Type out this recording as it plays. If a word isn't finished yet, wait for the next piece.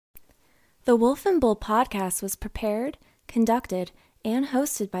The Wolf and Bull podcast was prepared, conducted, and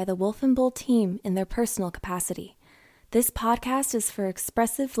hosted by the Wolf and Bull team in their personal capacity. This podcast is for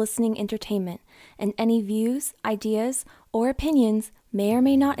expressive listening entertainment, and any views, ideas, or opinions may or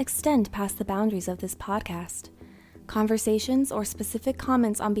may not extend past the boundaries of this podcast. Conversations or specific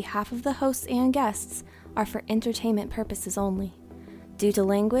comments on behalf of the hosts and guests are for entertainment purposes only. Due to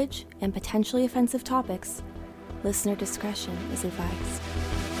language and potentially offensive topics, listener discretion is advised.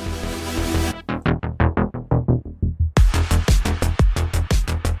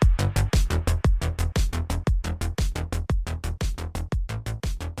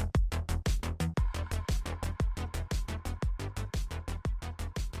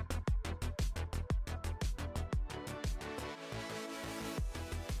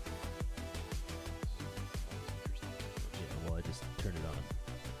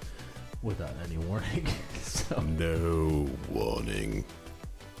 Without any warning. So. No warning.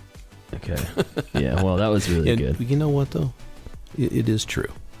 Okay. Yeah, well, that was really good. You know what, though? It is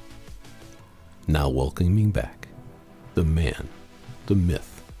true. Now welcoming back the man, the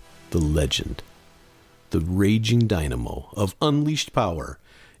myth, the legend, the raging dynamo of unleashed power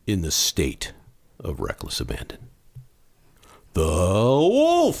in the state of reckless abandon. The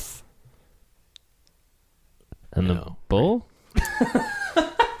wolf! And the bull?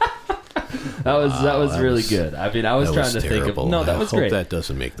 That was really good. I mean, I was trying to think of... No, that was great. That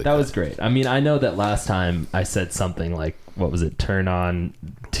doesn't make the cut. That was great. I mean, I know that last time I said something like, what was it? Turn on,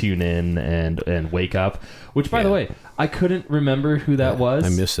 tune in, and wake up. Which, by the way, I couldn't remember who that was. I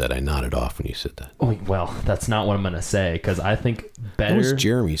missed that. I nodded off when you said that. Oh, well, that's not what I'm going to say, because I think better... It was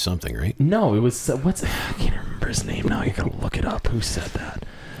Jeremy something, right? No, it was... I can't remember his name now. You got to look it up. Who said that?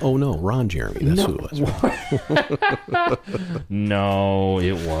 Oh, no, Ron Jeremy. That's who it was. No,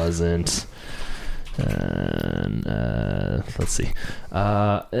 it wasn't. Let's see.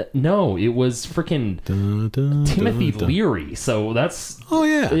 No, it was freaking Timothy Leary. So that's... Oh,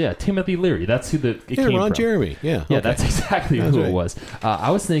 yeah. Yeah, Timothy Leary. That's who it came Ron from. Jeremy. Yeah. Yeah, that's exactly who it was. I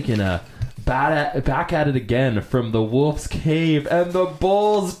was thinking... back at it again from the wolf's cave and the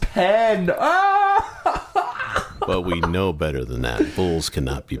bull's pen. But we know better than that. Bulls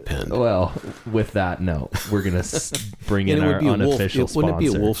cannot be penned. Well, with that note, we're going to bring in our unofficial sponsor. Wouldn't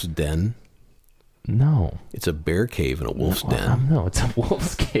it be a wolf's den? No. It's a bear cave and a wolf's den. No, it's a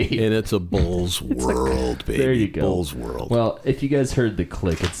wolf's cave. And it's a bull's world, baby. There you go. Bull's world. Well, if you guys heard the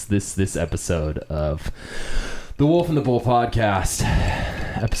click, it's this episode of the Wolf and the Bull podcast.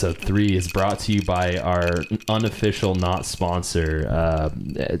 Episode 3 is brought to you by our unofficial, not sponsor,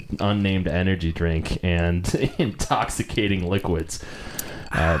 unnamed energy drink and intoxicating liquids.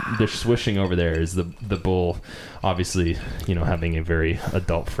 The swishing over there is the bull, obviously, having a very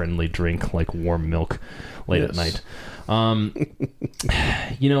adult-friendly drink like warm milk late at night.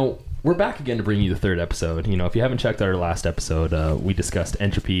 We're back again to bring you the third episode. If you haven't checked out our last episode, we discussed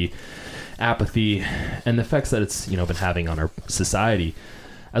entropy, apathy, and the effects that it's been having on our society,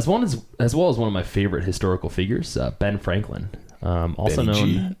 as well as one of my favorite historical figures, Ben Franklin, also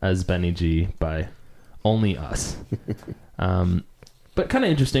known as Benny G by only us. But kind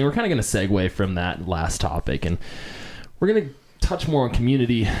of interesting. We're kind of going to segue from that last topic, and we're going to touch more on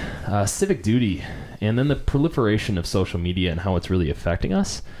community, civic duty, and then the proliferation of social media and how it's really affecting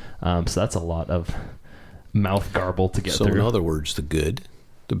us. So that's a lot of mouth garble to get through. So in other words, the good,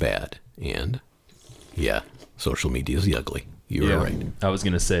 the bad, and social media is the ugly. You were right. I was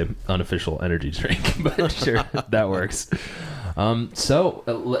going to say unofficial energy drink, but sure, that works. So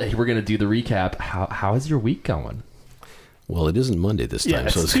we're going to do the recap. How is your week going? Well, it isn't Monday this time. Yeah,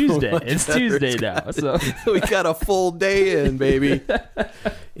 it's Tuesday. It's Tuesday now. So we got a full day in, baby.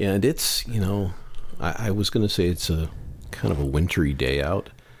 And it's, I was going to say it's a kind of a wintry day out,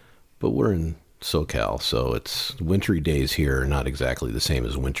 but we're in SoCal, so it's wintry days here are not exactly the same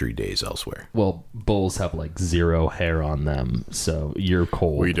as wintry days elsewhere. Well, bulls have like zero hair on them, so you're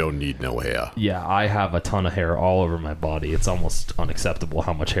cold. We don't need no hair. Yeah, I have a ton of hair all over my body. It's almost unacceptable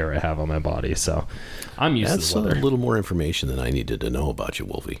how much hair I have on my body, so I'm used to the weather. That's a little more information than I needed to know about you,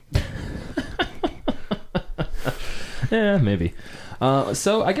 Wolfie. Yeah, maybe.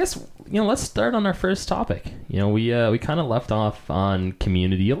 So I guess let's start on our first topic. We kind of left off on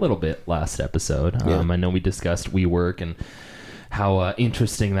community a little bit last episode. I know we discussed WeWork and how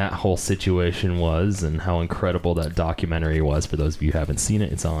interesting that whole situation was, and how incredible that documentary was. For those of you who haven't seen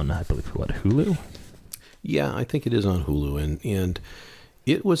it, it's on, I believe, Hulu. Yeah, I think it is on Hulu, and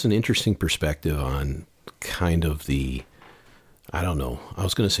it was an interesting perspective on kind of the, I don't know, I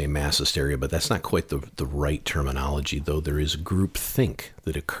was going to say mass hysteria, but that's not quite the right terminology, though there is group think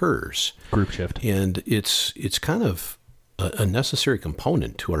that occurs. Group shift. And it's kind of a necessary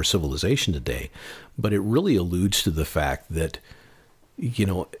component to our civilization today, but it really alludes to the fact that,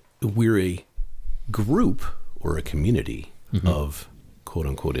 we're a group or a community of quote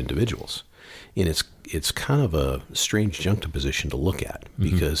unquote individuals. And it's kind of a strange juxtaposition to look at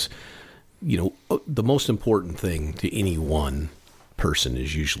because, the most important thing to any one person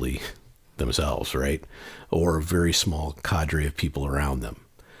is usually themselves, right? Or a very small cadre of people around them.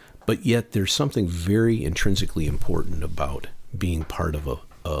 But yet there's something very intrinsically important about being part of a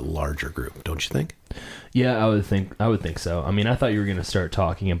larger group, don't you think? Yeah, I would think so. I mean, I thought you were going to start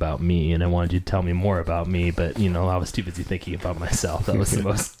talking about me, and I wanted you to tell me more about me, but I was too busy thinking about myself. That was the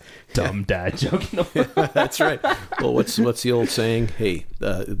most dumb dad joke in the world. That's right. Well, what's the old saying? Hey,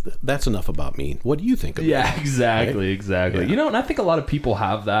 that's enough about me. What do you think of Yeah, me? exactly, Right? exactly. Yeah. And I think a lot of people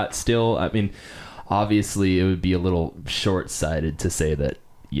have that still. I mean, obviously, it would be a little short-sighted to say that,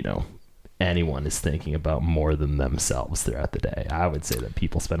 anyone is thinking about more than themselves throughout the day. I would say that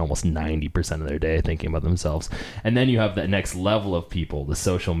people spend almost 90% of their day thinking about themselves. And then you have that next level of people, the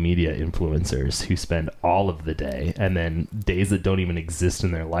social media influencers, who spend all of the day and then days that don't even exist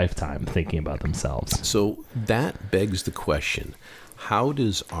in their lifetime thinking about themselves. So that begs the question, how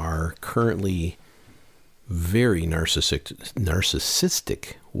does our currently very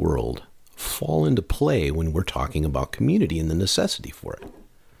narcissistic world fall into play when we're talking about community and the necessity for it?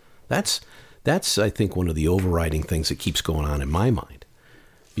 That's I think one of the overriding things that keeps going on in my mind,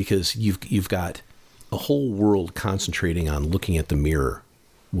 because you've got a whole world concentrating on looking at the mirror,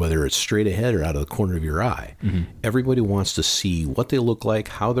 whether it's straight ahead or out of the corner of your eye. Everybody wants to see what they look like,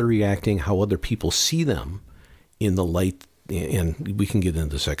 how they're reacting, how other people see them in the light, and we can get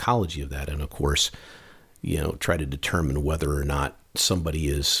into the psychology of that, and of course, try to determine whether or not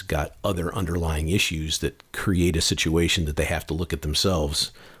somebody has got other underlying issues that create a situation that they have to look at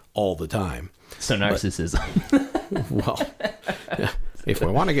themselves all the time. So narcissism. Well, if we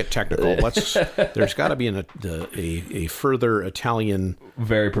want to get technical, there's got to be a further Italian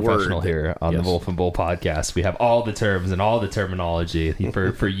Very professional word. here on the Wolf and Bull podcast. We have all the terms and all the terminology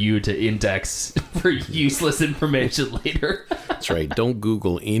for you to index for useless information later. That's right. Don't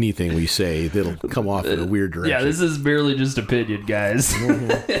Google anything we say. That'll come off in a weird direction. Yeah, this is merely just opinion, guys.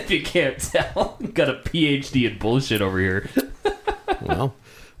 If you can't tell, got a PhD in bullshit over here. Well,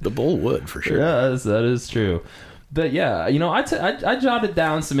 the bull would, for sure. Yeah, that is true. But yeah, I jotted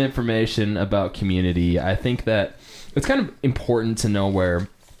down some information about community. I think that it's kind of important to know where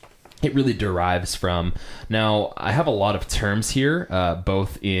it really derives from. Now, I have a lot of terms here,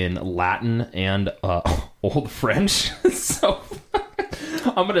 both in Latin and Old French. So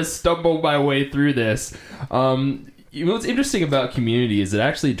I'm going to stumble my way through this. What's interesting about community is it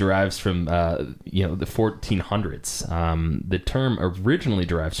actually derives from, the 1400s. The term originally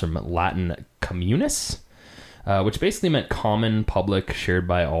derives from Latin communis, which basically meant common, public, shared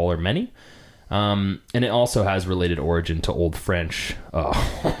by all or many. And it also has related origin to Old French,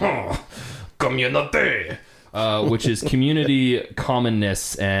 communauté, which is community,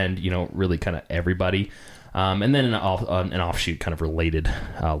 commonness, and, really kind of everybody. And then an offshoot kind of related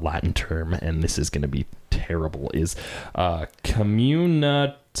Latin term, and this is going to be terrible, is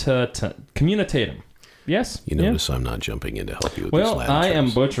communitatum. Yes? You notice I'm not jumping in to help you with Well, these Latin I am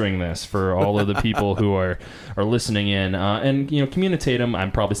terms. butchering this for all of the people who are listening in. And, communitatum,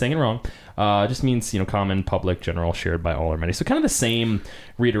 I'm probably saying it wrong, just means, common, public, general, shared by all or many. So kind of the same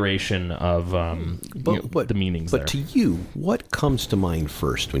reiteration of the meanings there. But to you, what comes to mind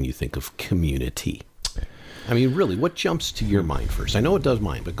first when you think of community? I mean, really, what jumps to your mind first? I know it does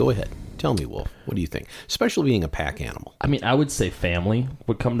mine, but go ahead. Tell me, Wolf. What do you think? Especially being a pack animal. I mean, I would say family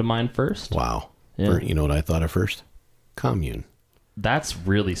would come to mind first. Wow. Yeah. You know what I thought of first? Commune. That's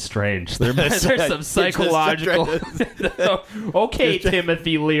really strange. There's some psychological... Okay,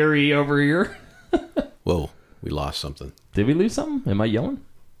 Timothy Leary over here. Whoa, we lost something. Did we lose something? Am I yelling?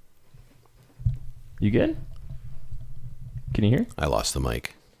 You good? Can you hear? I lost the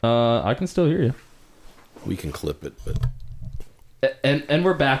mic. I can still hear you. We can clip it, but... And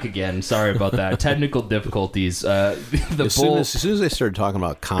we're back again. Sorry about that. Technical difficulties. As soon as I started talking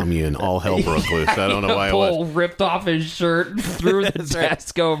about commune, all hell broke loose. I don't know why it Bull was. ripped off his shirt, threw the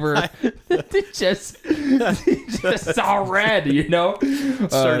desk over. just saw red,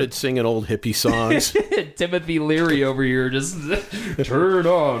 Started singing old hippie songs. Timothy Leary over here just turn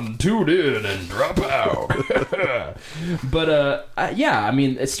on, tune in, and drop out. But yeah, I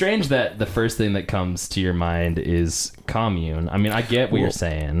mean, it's strange that the first thing that comes to your mind is commune. I mean, I get what you're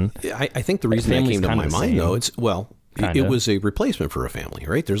saying. I think the reason that came to my mind, though, it was a replacement for a family,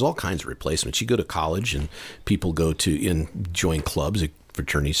 right? There's all kinds of replacements. You go to college and people go to join clubs.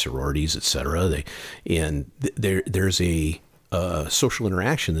 fraternities, sororities, etc. There's a social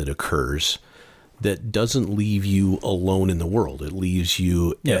interaction that occurs that doesn't leave you alone in the world. It leaves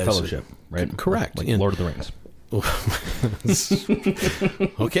you as fellowship, right? Correct. Like Lord of the Rings.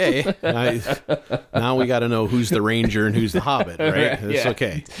 Okay. Now we got to know who's the ranger and who's the hobbit, right? It's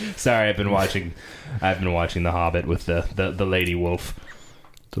okay. Sorry, I've been watching The Hobbit with the lady wolf.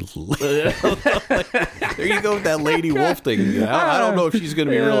 There you go with that lady wolf thing. I don't know if she's going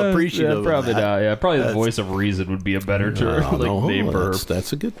to be real appreciative. Probably of that. not. Yeah, probably the voice of reason would be a better term. Name for her.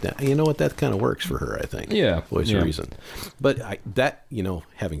 That's a good. You know what? That kind of works for her, I think. Yeah, voice of reason. But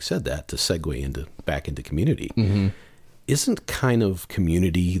having said that, to segue back into community, isn't kind of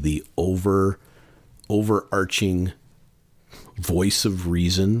community the overarching voice of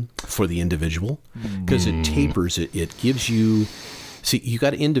reason for the individual? Because it tapers it. It gives you. See, you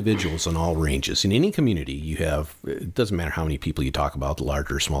got individuals on all ranges. In any community, you have, it doesn't matter how many people you talk about, the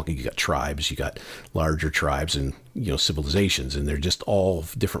larger or small, you got tribes, you got larger tribes and, civilizations, and they're just all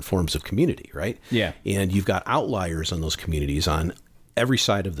different forms of community, right? Yeah. And you've got outliers on those communities on every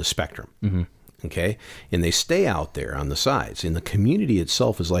side of the spectrum. Mm-hmm. Okay. And they stay out there on the sides. And the community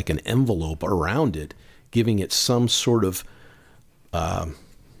itself is like an envelope around it, giving it some sort of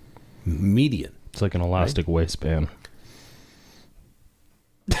median. It's like an elastic waistband.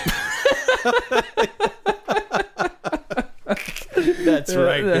 That's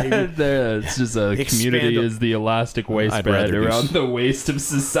right, baby. It's just community is the elastic waistband around the waist of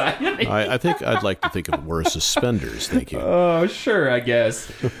society. I think I'd like to think of it more as suspenders. Thank you. Oh, sure, I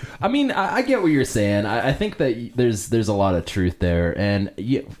guess. I mean, I get what you're saying. I think that there's a lot of truth there, and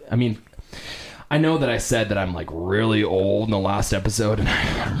I know that I said that I'm like really old in the last episode, and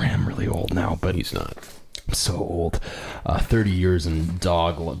I'm really old now, but he's not. I'm so old. 30 years in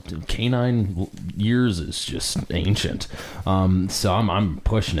canine years is just ancient. So I'm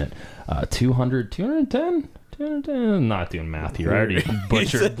pushing it. 200, 210? I'm not doing math here. I already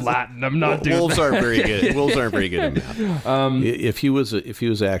butchered Latin. I'm not doing wolves aren't very good. Wolves aren't very good at math. If he was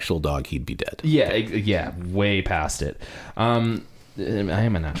an actual dog, he'd be dead. Yeah, way past it. I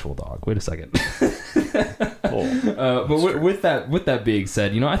am an actual dog. Wait a second. But with that being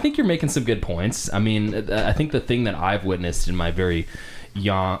said, I think you're making some good points. I mean, I think the thing that I've witnessed in my very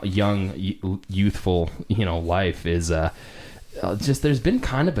young youthful, life is just there's been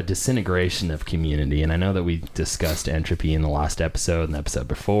kind of a disintegration of community. And I know that we discussed entropy in the last episode and the episode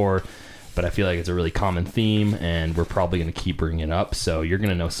before, but I feel like it's a really common theme, and we're probably going to keep bringing it up. So you're going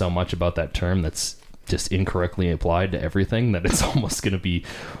to know so much about that term that's just incorrectly applied to everything that it's almost going to be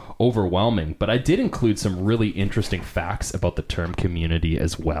overwhelming. But I did include some really interesting facts about the term community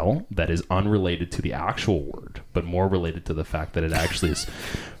as well that is unrelated to the actual word, but more related to the fact that it actually is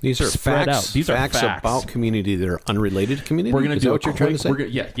These are spread facts, out. These are facts about community that are unrelated to community? We're going to do what you're trying to say? We're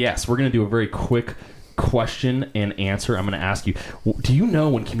going to do a very quick question and answer. I'm going to ask you, do you know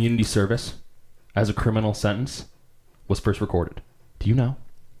when community service as a criminal sentence was first recorded? Do you know?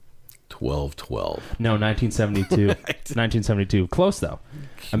 1212. No, 1972. 1972. Close, though.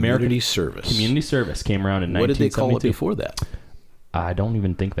 Community service. Community service came around in 1972. What did they call it before that? I don't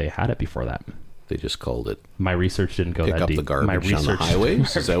even think they had it before that. They just called it. My research didn't go that deep. Pick up the garbage on the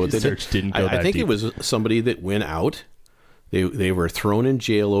highways? Is that what they did? Didn't go that deep. I think it was somebody that went out. They were thrown in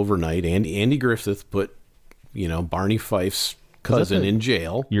jail overnight. Andy Griffith put, Barney Fife's cousin in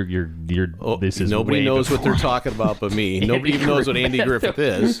jail. This is nobody knows what they're talking about but me. Nobody even knows what Andy Griffith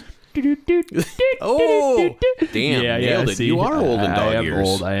is. Oh, damn! Nailed it. See, you are old in dog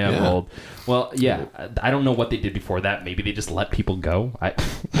years. I am old. Well, yeah. I don't know what they did before that. Maybe they just let people go. I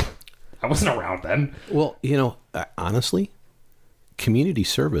wasn't around then. Well, honestly, community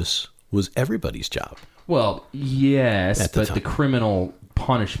service was everybody's job. Well, yes, but the criminal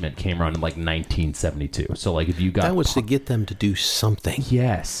punishment came around in like 1972. So like if you got... That was to get them to do something.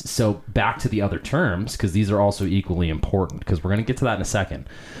 Yes. So back to the other terms, because these are also equally important, because we're going to get to that in a second.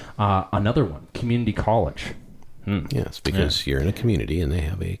 Another one, community college. Yes, because you're in a community and they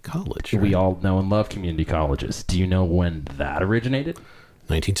have a college. Right? We all know and love community colleges. Do you know when that originated?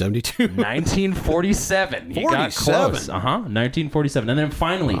 1972. 1947. You got close. 1947. And then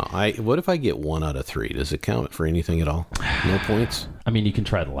finally... what if I get 1 out of 3? Does it count for anything at all? No points? I mean, you can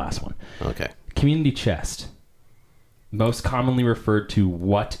try the last one. Okay. Community chest. Most commonly referred to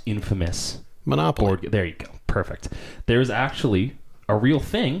what infamous... Monopoly. There you go. Perfect. There's actually a real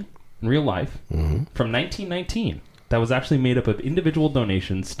thing in real life from 1919 that was actually made up of individual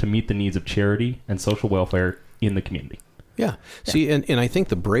donations to meet the needs of charity and social welfare in the community. Yeah. See, and I think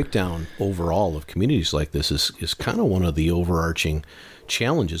the breakdown overall of communities like this is kind of one of the overarching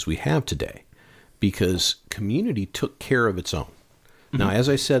challenges we have today, because community took care of its own. Now, as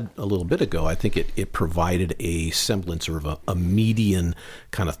I said a little bit ago, I think it provided a semblance of a median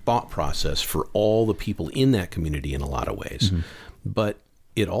kind of thought process for all the people in that community in a lot of ways. But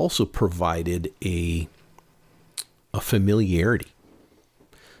it also provided a familiarity.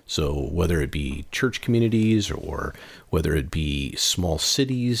 So whether it be church communities or whether it be small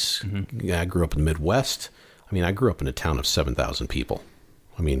cities, I grew up in the Midwest. I mean, I grew up in a town of 7,000 people.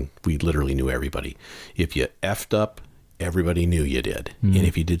 I mean, we literally knew everybody. If you effed up, everybody knew you did. And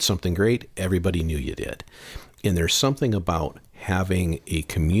if you did something great, everybody knew you did. And there's something about having a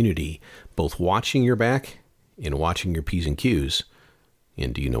community both watching your back and watching your P's and Q's.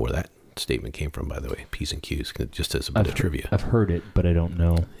 And do you know where that statement came from, by the way? P's and Q's, just as a bit of trivia. I've heard it, but I don't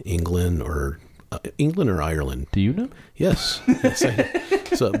know. England or Ireland. Do you know? Yes.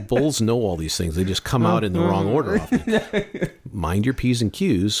 So bulls know all these things. They just come out in the wrong order often. Mind your P's and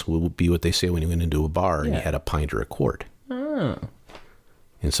Q's will be what they say when you went into a bar and you had a pint or a quart. Oh.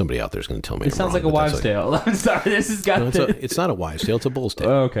 And somebody out there is going to tell me it sounds like a wives' tale. I'm sorry, this has got it's not a wives' tale, it's a bull's tale.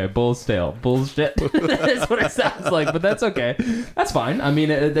 Oh, okay, bull's tale. Bullshit. That's what it sounds like, but that's okay. That's fine. I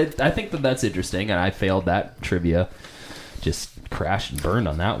mean, I think that's interesting, and I failed that trivia. Just crashed and burned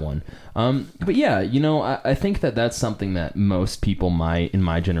on that one. But yeah, I think that's something that most people in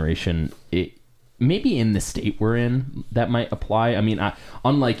my generation, maybe in the state we're in, that might apply. I mean,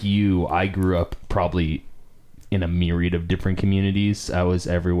 unlike you, I grew up probably in a myriad of different communities. I was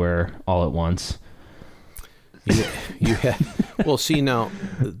everywhere all at once. Well, see, now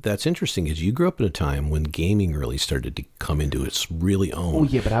that's interesting is you grew up at a time when gaming really started to come into its really own. Oh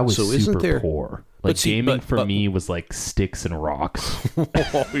yeah, but I was super poor. Like gaming for me was like sticks and rocks.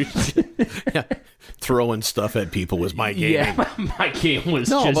 Yeah. Throwing stuff at people was my game. Yeah, my game was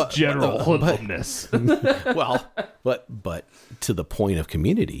general hoodlumness. Well, but to the point of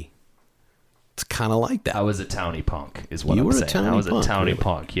community, it's kind of like that. I was a townie punk, is what I'm saying. I was a townie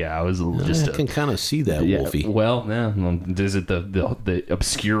punk. Yeah, I was just. I can kind of see that, Wolfie. Well, yeah. Is it the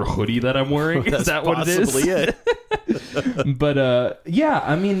obscure hoodie that I'm wearing? Is that what it is? It. But yeah,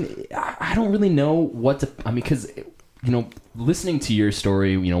 I mean, I don't really know what to. I mean, because listening to your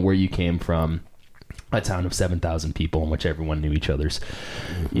story, where you came from. A town of 7,000 people in which everyone knew each other's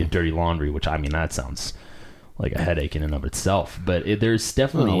dirty laundry, which, I mean, that sounds like a headache in and of itself. But there's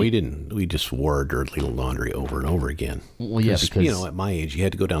definitely... No, we didn't. We just wore dirty laundry over and over again. Well, yeah, because... at my age, you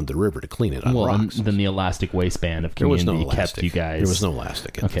had to go down to the river to clean it on rocks. And then the elastic waistband of community kept you guys... There was no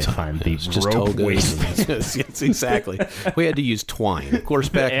elastic at the time. Fine. The just rope waistband. Yes, exactly. We had to use twine. Of course,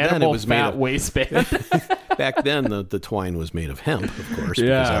 back then it was made of... waistband. Back then, the twine was made of hemp, of course.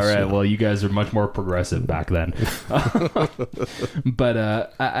 Yeah, all right. Well, you guys are much more progressive back then.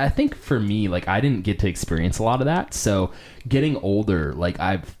 But I think for me, like, I didn't get to experience a lot of that. So getting older, like,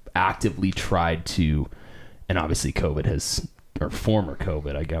 I've actively tried to, and obviously COVID has, or former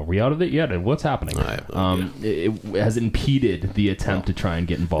COVID, I guess. Are we out of it yet? And what's happening? It has impeded the attempt to try and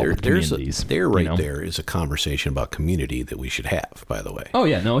get involved with communities. There is a conversation about community that we should have, by the way. Oh,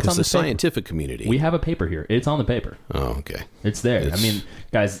 yeah. No, it's on the scientific community. We have a paper here. It's on the paper. Oh, okay. It's there. I mean,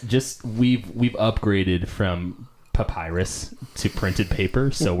 guys, we've upgraded from papyrus to printed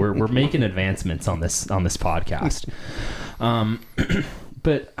paper, so we're making advancements on this podcast.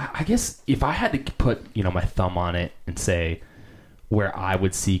 But I guess if I had to put my thumb on it and say where I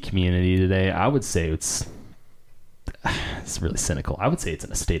would see community today, I would say it's really cynical. I would say it's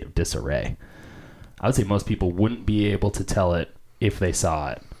in a state of disarray. I would say most people wouldn't be able to tell it if they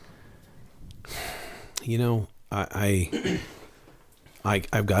saw it.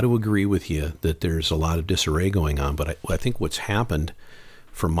 I've got to agree with you that there's a lot of disarray going on, but I think what's happened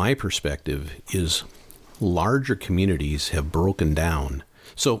from my perspective is larger communities have broken down.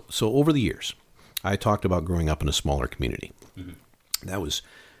 So over the years, I talked about growing up in a smaller community. Mm-hmm. That was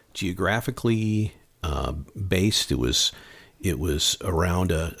geographically based. It was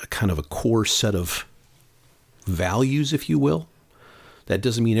around a kind of a core set of values, if you will. That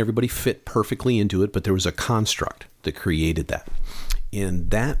doesn't mean everybody fit perfectly into it, but there was a construct that created that.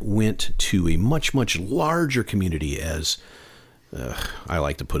 And that went to a much, much larger community as, I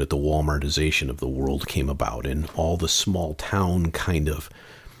like to put it, the Walmartization of the world came about, and all the small town kind of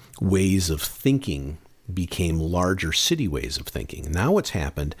ways of thinking became larger city ways of thinking. Now what's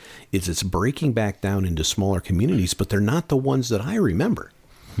happened is it's breaking back down into smaller communities, but they're not the ones that I remember.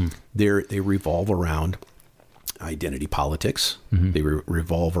 They revolve around identity politics. Mm-hmm. They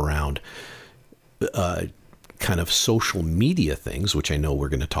revolve around kind of social media things, which I know we're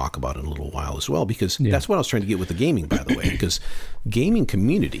going to talk about in a little while as well, because that's what I was trying to get with the gaming, by the way, because gaming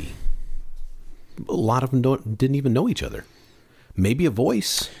community, a lot of them didn't even know each other. Maybe a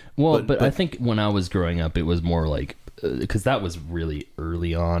voice. Well, but I think when I was growing up, it was more like because that was really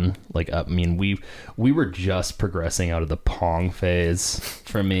early on. Like, I mean, we were just progressing out of the Pong phase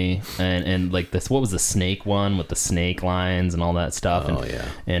for me, and like this, what was the Snake one with the snake lines and all that stuff? Oh, and, yeah.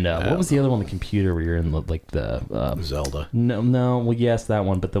 And what was the other one on the computer where you're in the Zelda? No, well, yes, that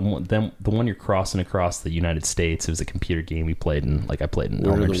one, but the one you're crossing across the United States, it was a computer game we played in, like I played in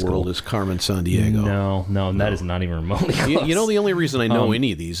Where in elementary the world school. is Carmen Sandiego? No, that is not even remotely close. You know, the only reason I know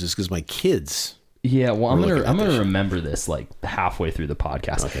any of these is because my kids. Yeah, well, I'm looking gonna at this. remember this like halfway through the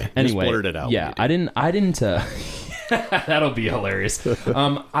podcast. Okay, Anyway, just blurt it out. Yeah, I didn't. That'll be hilarious.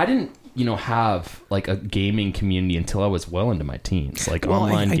 I didn't, have like a gaming community until I was well into my teens, like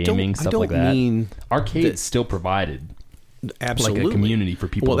online gaming stuff like that. Arcades still provided absolutely like a community for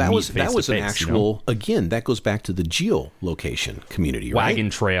people. Well, to that meet was face that was to an face, actual. Again, that goes back to the geolocation community, right? Wagon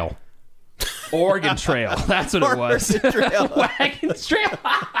Trail. Oregon Trail. That's what it was. Wagon Trail.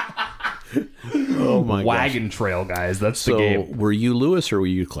 Oh my Wagon Trail, guys. That's the So, game. were you Lewis or were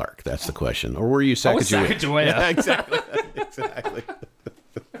you Clark? That's the question. Or were you Sacagawea? Sacagawea. Yeah, exactly.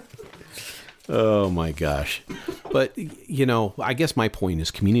 Oh my gosh. But, I guess my point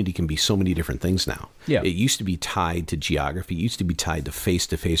is community can be so many different things now. Yeah. It used to be tied to geography. It used to be tied to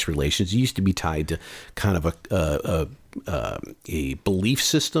face-to-face relations. It used to be tied to kind of a belief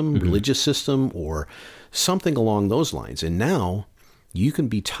system, religious system, or something along those lines. And now you can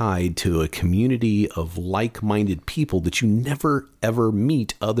be tied to a community of like-minded people that you never, ever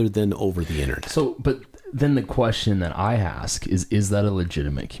meet other than over the internet. So, but then the question that I ask is that a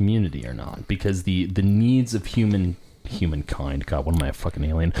legitimate community or not? Because the needs of humankind, God, what am I, a fucking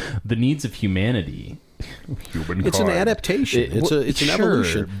alien? The needs of humanity. It's an adaptation. It's an sure.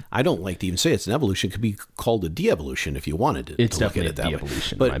 evolution. I don't like to even say it's an evolution. It could be called a de-evolution if you wanted to. It's to look at definitely it that a way.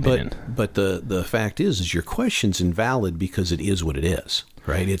 de-evolution, in my opinion. But the fact is your question's invalid because it is what it is,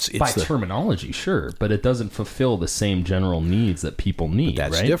 right? It's by terminology, sure, but it doesn't fulfill the same general needs that people need.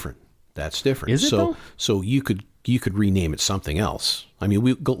 That's right? different. That's different. Is it though? So you could rename it something else. I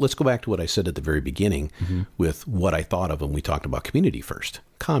mean, let's go back to what I said at the very beginning with what I thought of when we talked about community first.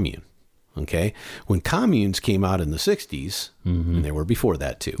 Commune. Okay. When communes came out in the 60s, and they were before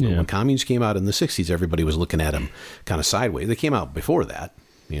that too. But when communes came out in the 60s, everybody was looking at them kind of sideways. They came out before that.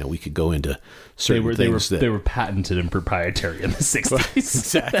 We could go into certain things they were patented and proprietary in the 60s.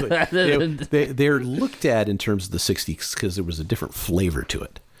 Exactly. They're looked at in terms of the 60s because there was a different flavor to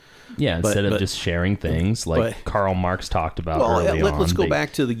it. Yeah, instead of just sharing things like Karl Marx talked about early on. Let's go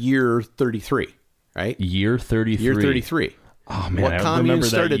back to the year 33, right? Year 33. Year 33. Oh, man, what I remember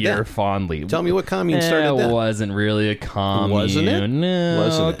that year then? fondly. Tell me what commune started then. It wasn't really a commune. Wasn't it? No,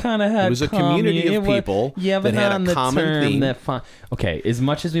 Wasn't it kind of had It was a community of people but that had on a the common term theme. that okay, as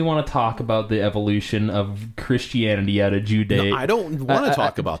much as we want to talk about the evolution of Christianity out of Judaism. No, I don't want to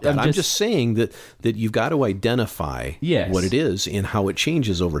talk about that. I'm just saying that you've got to identify what it is and how it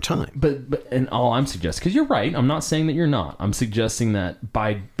changes over time. But and all I'm suggesting, because you're right, I'm not saying that you're not. I'm suggesting that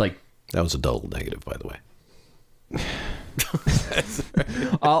by like... That was a double negative, by the way.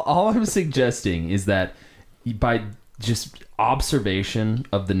 all I'm suggesting is that by just observation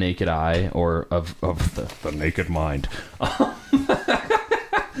of the naked eye or of the naked mind.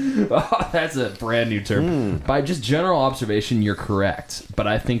 Oh, that's a brand new term. By just general observation, you're correct. But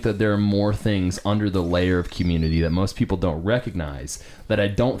I think that there are more things under the layer of community that most people don't recognize that I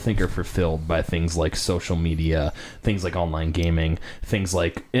don't think are fulfilled by things like social media, things like online gaming, things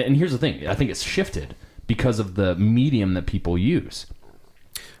like... And here's the thing. I think it's shifted because of the medium that people use.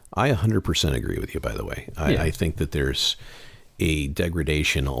 I 100% agree with you, by the way. I think that there's a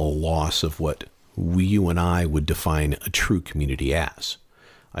degradation, a loss of what you and I would define a true community as.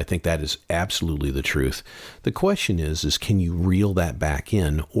 I think that is absolutely the truth. The question is can you reel that back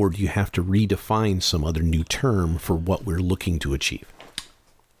in, or do you have to redefine some other new term for what we're looking to achieve?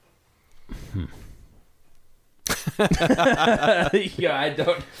 Yeah,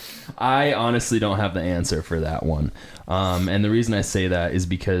 I honestly don't have the answer for that one. And the reason I say that is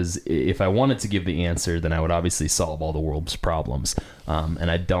because if I wanted to give the answer, then I would obviously solve all the world's problems.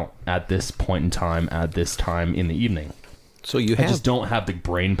 And I don't at this point in time, at this time in the evening. So I just don't have the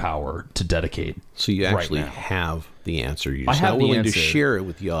brain power to dedicate. So you actually right now. have the answer. You're just not willing to share it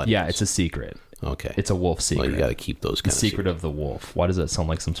with the audience. Yeah, it's a secret. Okay. It's a wolf secret. Well, you got to keep those kind of secret of the wolf. Why does that sound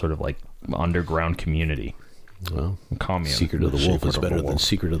like some sort of like underground community? Well, commune. Secret of the wolf is better than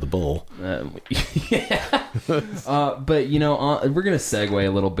secret of the bull. Yeah. But we're gonna segue a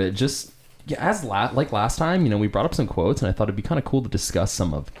little bit. Just like last time, we brought up some quotes, and I thought it'd be kind of cool to discuss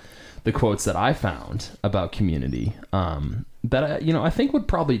some of the quotes that I found about community. That I think would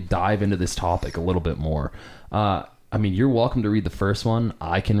probably dive into this topic a little bit more. I mean, you're welcome to read the first one.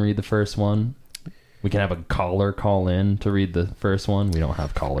 I can read the first one. We can have a caller call in to read the first one. We don't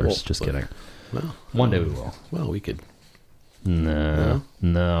have callers. Well, just kidding. Well, One day we will. Well, we could. No,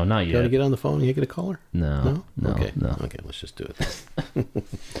 not You got to yet. get on the phone and you get a caller? No. Okay. No. Okay, let's just do it.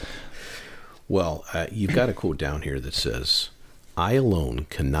 Well, you've got a quote down here that says, "I alone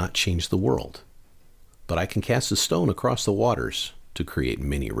cannot change the world, but I can cast a stone across the waters to create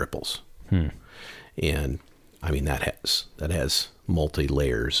many ripples." And I mean, that has multi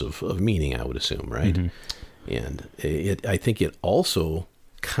layers of meaning, I would assume, right? And I think it also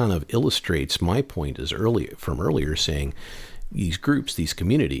kind of illustrates my point from earlier, saying these groups, these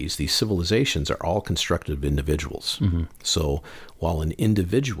communities, these civilizations are all constructed of individuals. So while an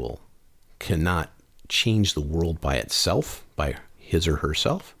individual cannot change the world by itself, by his or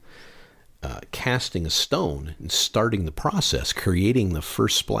herself, casting a stone and starting the process, creating the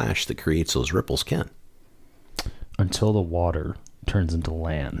first splash that creates those ripples can. Until the water turns into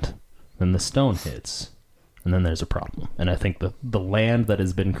land, then the stone hits, and then there's a problem. And I think the land that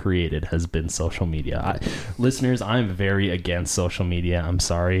has been created has been social media. Listeners, I'm very against social media. I'm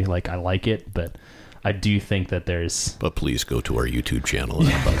sorry. Like, I like it, but I do think that there's... But please go to our YouTube channel.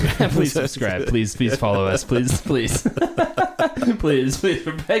 Please subscribe. Please follow us. Please. please,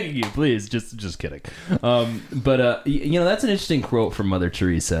 we're begging you. Please, just kidding. But that's an interesting quote from Mother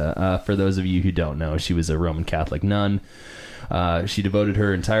Teresa. For those of you who don't know, she was a Roman Catholic nun. She devoted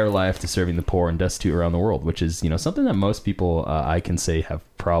her entire life to serving the poor and destitute around the world, which is, something that most people I can say have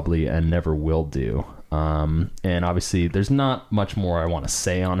probably and never will do. And obviously there's not much more I want to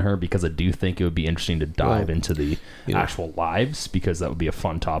say on her, because I do think it would be interesting to dive into the actual lives, because that would be a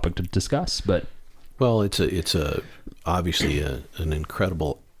fun topic to discuss. But it's obviously an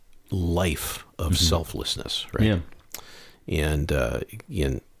incredible life of selflessness, right? Yeah. And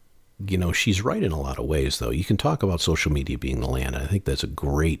she's right in a lot of ways, though. You can talk about social media being the land. I think that's a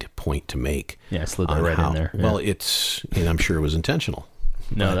great point to make. Yeah, I slid that right in there. Yeah. Well, I'm sure it was intentional.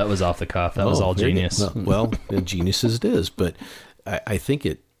 No, that was off the cuff. That was all genius. Well, genius as it is, but I think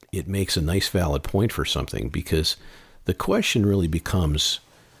it makes a nice, valid point for something, because the question really becomes,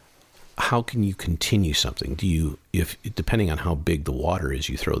 how can you continue something? Depending on how big the water is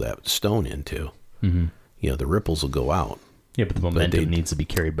you throw that stone into, the ripples will go out. Yeah, but the momentum needs to be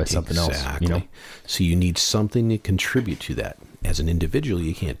carried by something else. Exactly. So you need something to contribute to that. As an individual,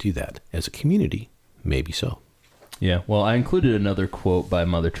 you can't do that. As a community, maybe so. Yeah, well, I included another quote by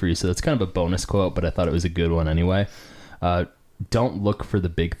Mother Teresa. It's kind of a bonus quote, but I thought it was a good one anyway. Don't look for the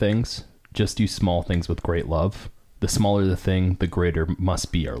big things. Just do small things with great love. The smaller the thing, the greater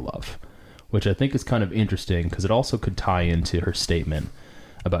must be our love. Which I think is kind of interesting, because it also could tie into her statement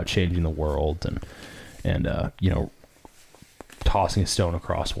about changing the world and tossing a stone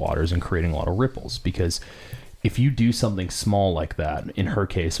across waters and creating a lot of ripples. Because if you do something small like that, in her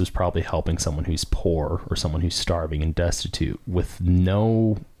case, was probably helping someone who's poor or someone who's starving and destitute with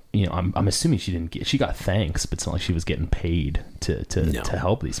no, I'm assuming she got thanks, but it's not like she was getting paid to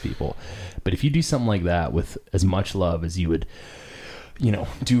help these people. But if you do something like that with as much love as you would,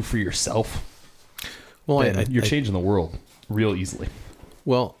 do for yourself, well, you're changing the world real easily.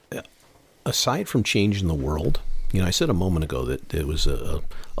 Well, aside from changing the world, I said a moment ago that it was a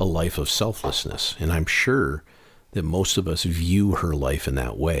life of selflessness, and I'm sure that most of us view her life in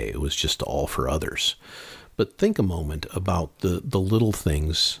that way. It was just all for others. But think a moment about the little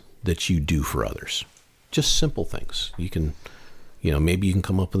things that you do for others. Just simple things. You can, maybe you can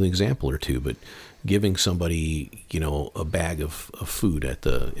come up with an example or two, but giving somebody, a bag of food at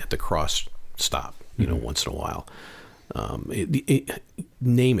the cross stop, once in a while.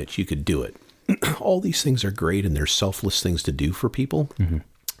 Name it, you could do it. All these things are great, and they're selfless things to do for people.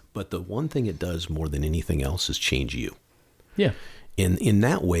 But the one thing it does more than anything else is change you. Yeah. And in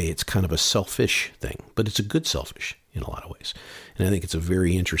that way, it's kind of a selfish thing, but it's a good selfish in a lot of ways. And I think it's a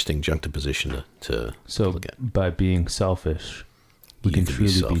very interesting juxtaposition to look at. By being selfish, we can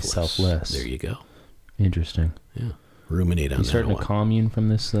truly be selfless. There you go. Interesting. Yeah. Ruminate on that. Starting a commune from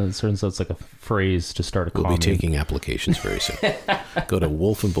this, so it's like a phrase to start a commune. We'll be taking applications very soon. Go to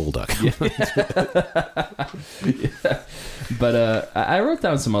wolfandbull.com. Yeah. But I wrote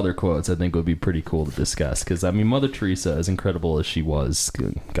down some other quotes I think would be pretty cool to discuss, because Mother Teresa, as incredible as she was,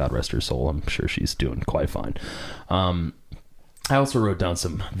 God rest her soul, I'm sure she's doing quite fine. I also wrote down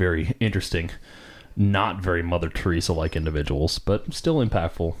some very interesting, not very Mother Teresa-like individuals, but still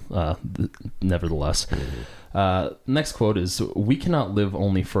impactful, nevertheless. Next quote is, "We cannot live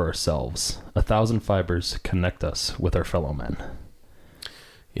only for ourselves. 1,000 fibers connect us with our fellow men."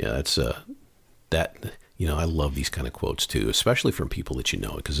 Yeah, that's I love these kind of quotes too, especially from people that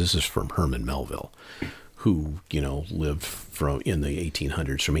because this is from Herman Melville, who, lived in the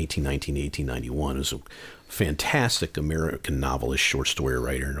 1800s from 1819 to 1891, is a fantastic American novelist, short story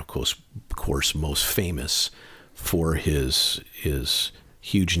writer, and of course most famous for his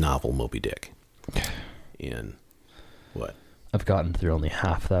huge novel Moby Dick. And what? I've gotten through only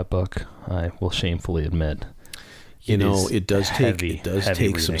half that book. I will shamefully admit. It does heavy,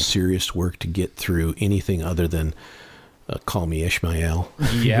 take some serious work to get through anything other than "Call Me Ishmael."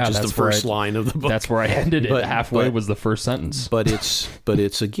 Yeah, which is that's the first line of the book. That's where I ended it. Halfway was the first sentence. But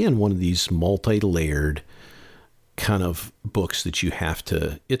it's again one of these multi-layered kind of books that you have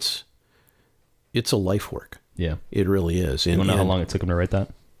to. It's a life work. Yeah, it really is. You want to know how long it took him to write that?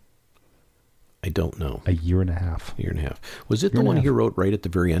 I don't know. A year and a half. Was it the one he wrote right at the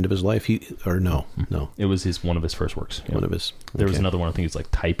very end of his life? No. It was one of his first works. Yeah. One of his. There was another one. I think it was like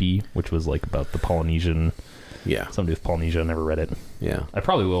Typee, which was like about the Polynesian. Yeah. Somebody with Polynesia. I never read it. Yeah. I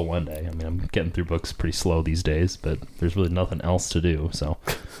probably will one day. I mean, I'm getting through books pretty slow these days, but there's really nothing else to do. So.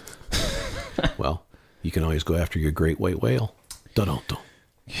 Well, you can always go after your great white whale. Dun-dun-dun.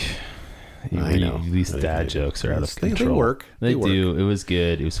 I know. These dad jokes are out of control. They work. They do. It was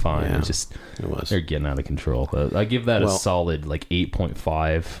good. It was fine. Yeah, it was. They're getting out of control. But I give that a solid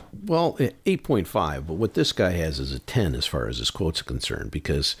 8.5. Well, 8.5. But what this guy has is a 10 as far as his quotes are concerned,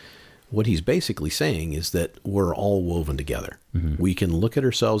 because what he's basically saying is that we're all woven together. Mm-hmm. We can look at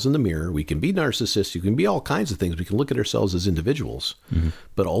ourselves in the mirror. We can be narcissists. You can be all kinds of things. We can look at ourselves as individuals. Mm-hmm.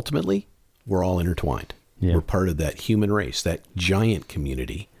 But ultimately, we're all intertwined. Yeah. We're part of that human race, that giant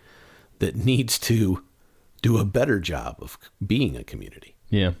community that needs to do a better job of being a community.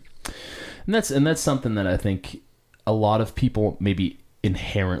 Yeah. And that's something that I think a lot of people maybe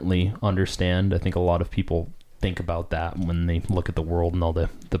inherently understand. I think a lot of people think about that when they look at the world and all the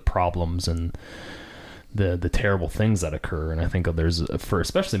problems and the terrible things that occur. And I think there's, for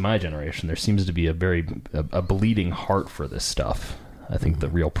especially my generation, there seems to be a bleeding heart for this stuff. I think the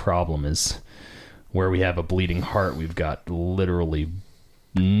real problem is where we have a bleeding heart, we've got literally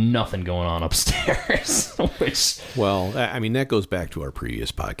nothing going on upstairs. Well, I mean, that goes back to our previous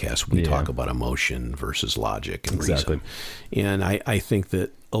podcast. We talk about emotion versus logic and reason. And I think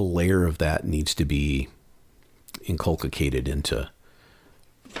that a layer of that needs to be inculcated into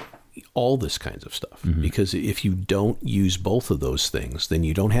all this kinds of stuff. Mm-hmm. Because if you don't use both of those things, then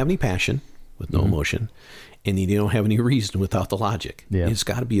you don't have any passion with no emotion, and you don't have any reason without the logic. Yeah. It's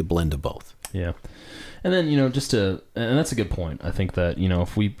got to be a blend of both. Yeah. And then, and that's a good point. I think that,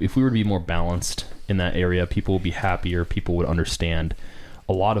 if we were to be more balanced in that area, people would be happier. People would understand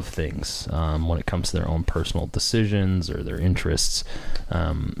a lot of things when it comes to their own personal decisions or their interests.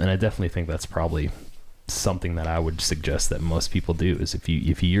 And I definitely think that's probably something that I would suggest that most people do is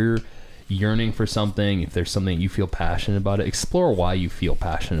if you're yearning for something, if there's something you feel passionate about it, explore why you feel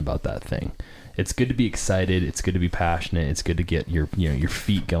passionate about that thing. It's good to be excited. It's good to be passionate. It's good to get your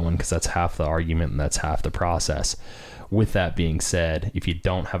feet going, because that's half the argument and that's half the process. With that being said, if you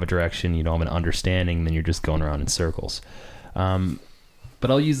don't have a direction, you don't have an understanding, then you're just going around in circles. But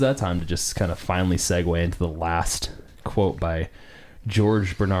I'll use that time to just kind of finally segue into the last quote by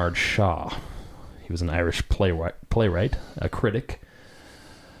George Bernard Shaw. He was an Irish playwright, a critic,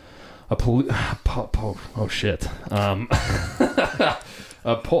 a polemicist,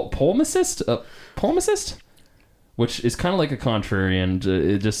 which is kind of like a contrarian.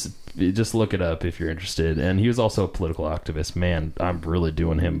 Just look it up if you're interested. And he was also a political activist. Man, I'm really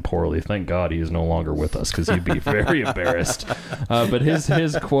doing him poorly. Thank God he is no longer with us, because he'd be very embarrassed. But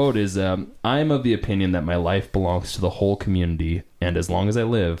his quote is, I am of the opinion that my life belongs to the whole community, and as long as I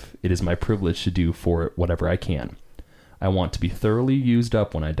live, it is my privilege to do for it whatever I can. I want to be thoroughly used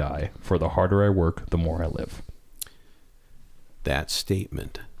up when I die, for the harder I work, the more I live. That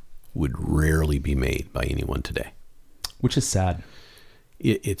statement would rarely be made by anyone today. Which is sad.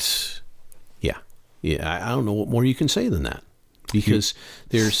 It's I don't know what more you can say than that. Because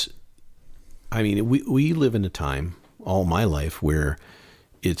we live in a time, all my life, where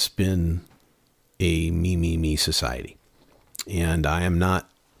it's been a me society. And I am not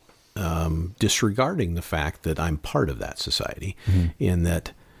disregarding the fact that I'm part of that society, and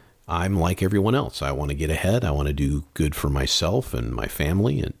that I'm like everyone else. I want to get ahead. I want to do good for myself and my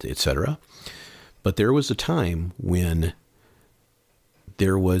family, and etc. But there was a time when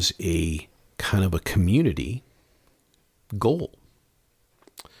there was a kind of a community goal.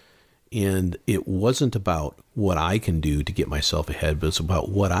 And it wasn't about what I can do to get myself ahead, but it's about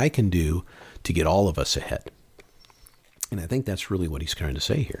what I can do to get all of us ahead. And I think that's really what he's trying to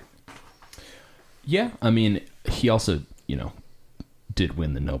say here. Yeah. I mean, he also, did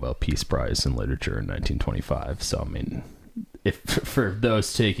win the Nobel Peace Prize in Literature in 1925. So, I mean, if for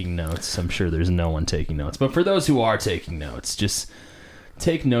those taking notes, I'm sure there's no one taking notes, but for those who are taking notes, just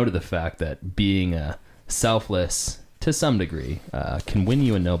take note of the fact that being selfless to some degree can win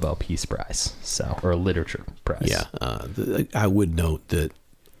you a Nobel Peace Prize, or a literature prize. Yeah, I would note that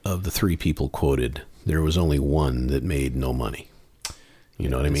of the 3 people quoted, there was only one that made no money. You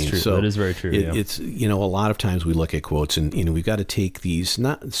know what I mean? True. So that is very true. It's, you know, a lot of times we look at quotes and we've got to take these,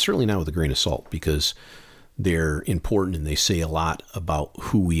 certainly not with a grain of salt, because they're important and they say a lot about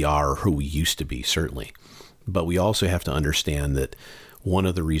who we are, or who we used to be, certainly. But we also have to understand that one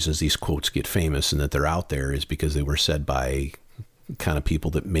of the reasons these quotes get famous and that they're out there is because they were said by kind of people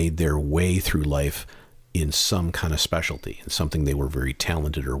that made their way through life in some kind of specialty and something they were very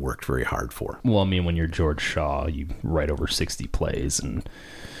talented or worked very hard for. Well, I mean, when you're George Shaw, you write over 60 plays and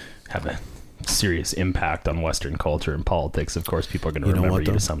have a serious impact on Western culture and politics. Of course, people are going to remember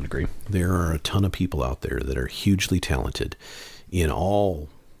you to some degree. There are a ton of people out there that are hugely talented in all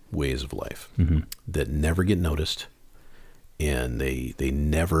ways of life that never get noticed, and they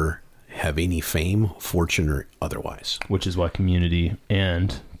never have any fame, fortune, or otherwise. Which is why community,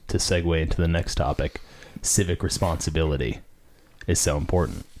 and to segue into the next topic, civic responsibility is so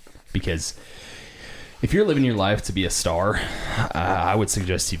important. Because if you're living your life to be a star, I would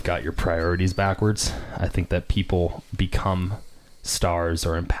suggest you've got your priorities backwards. I think that people become stars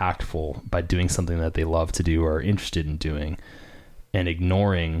or impactful by doing something that they love to do or are interested in doing, and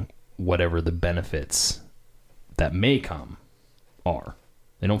ignoring whatever the benefits that may come are.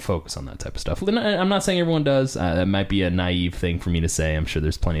 They don't focus on that type of stuff. I'm not saying everyone does. That might be a naive thing for me to say. I'm sure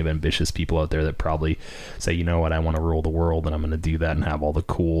there's plenty of ambitious people out there that probably say, you know what, I want to rule the world and I'm going to do that and have all the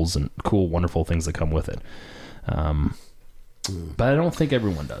cool, wonderful things that come with it. But I don't think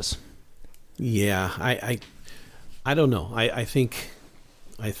everyone does. Yeah, I don't know. I think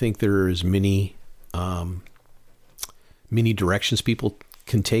there's many directions people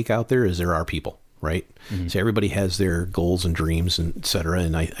can take out there as there are people. Right. Mm-hmm. So everybody has their goals and dreams and et cetera.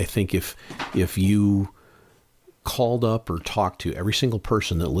 And I think if you called up or talked to every single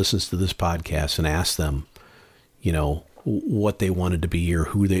person that listens to this podcast and asked them, you know, what they wanted to be or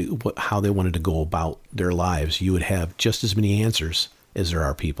how they wanted to go about their lives, you would have just as many answers as there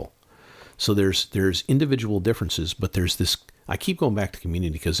are people. So there's individual differences, but there's this, I keep going back to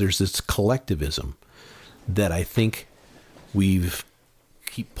community because there's this collectivism that I think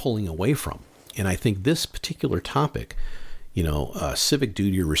keep pulling away from. And I think this particular topic, you know, civic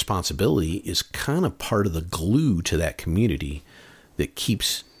duty or responsibility is kind of part of the glue to that community that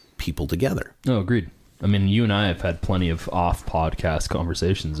keeps people together. Oh, agreed. I mean, you and I have had plenty of off-podcast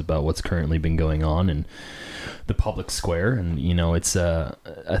conversations about what's currently been going on in the public square. And, you know, it's,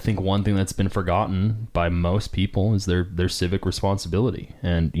 I think one thing that's been forgotten by most people is their civic responsibility.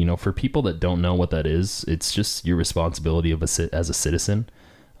 And, you know, for people that don't know what that is, it's just your responsibility as a citizen.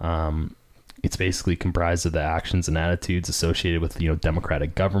 It's basically comprised of the actions and attitudes associated with, you know,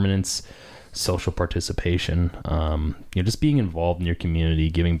 democratic governance, social participation, you know, just being involved in your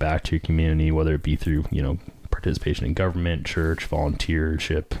community, giving back to your community, whether it be through, you know, participation in government, church,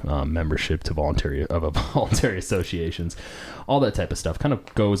 volunteership, membership to voluntary associations, all that type of stuff kind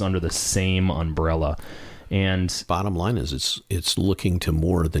of goes under the same umbrella. And bottom line is it's looking to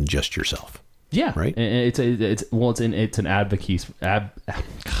more than just yourself. Yeah, right. It's an advocacy.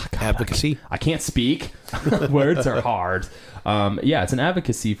 Advocacy. I can't speak. Words are hard. Yeah, it's an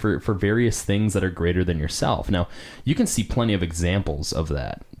advocacy for various things that are greater than yourself. Now, you can see plenty of examples of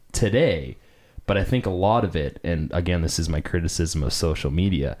that today, but I think a lot of it, and again, this is my criticism of social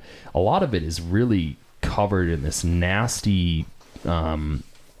media, a lot of it is really covered in this nasty,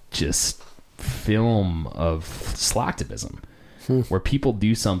 just film of slacktivism, where people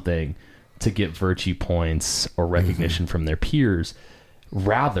do something to get virtue points or recognition from their peers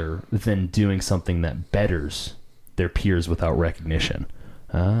rather than doing something that betters their peers without recognition.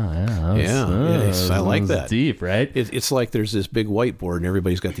 I like that. Deep, right? It's like there's this big whiteboard and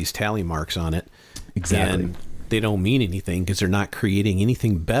everybody's got these tally marks on it. Exactly. And they don't mean anything because they're not creating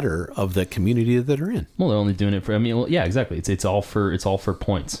anything better of the community that they're in. Well, they're only doing it for, yeah, exactly. It's all for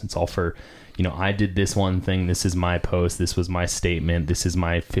points. It's all for, you know, I did this one thing. This is my post. This was my statement. This is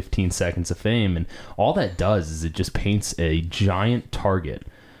my 15 seconds of fame. And all that does is it just paints a giant target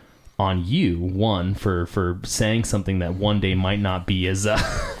on you, one, for saying something that one day might not be as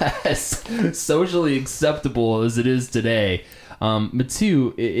socially acceptable as it is today. But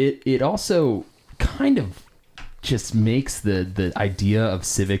two, it also kind of just makes the idea of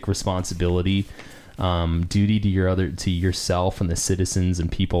civic responsibility, duty to yourself and the citizens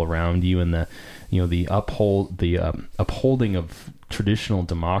and people around you, and the upholding of traditional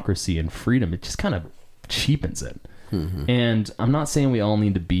democracy and freedom. It just kind of cheapens it. And I'm not saying we all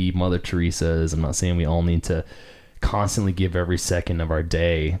need to be Mother Teresa's. I'm not saying we all need to constantly give every second of our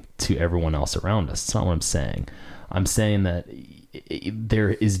day to everyone else around us. It's not what I'm saying. I'm saying that there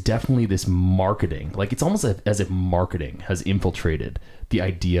is definitely this marketing, like it's almost as if marketing has infiltrated the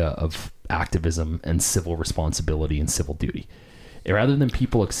idea of activism and civil responsibility and civil duty. Rather than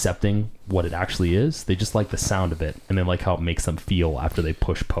people accepting what it actually is, they just like the sound of it, and they like how it makes them feel after they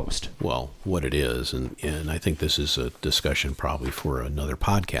push post. Well, what it is, and I think this is a discussion probably for another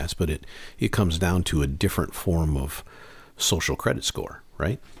podcast, but it comes down to a different form of social credit score,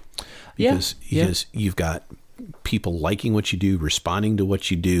 right? Because you've got people liking what you do, responding to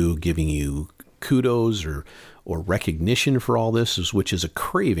what you do, giving you kudos or recognition for all this, which is a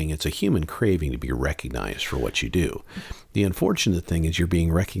craving. It's a human craving to be recognized for what you do. The unfortunate thing is you're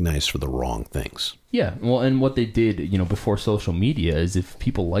being recognized for the wrong things. Yeah. Well, and what they did, before social media is if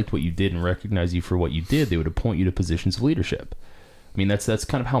people liked what you did and recognized you for what you did, they would appoint you to positions of leadership. I mean, that's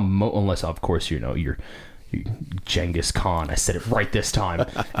kind of how, unless of course, you're Genghis Khan. I said it right this time.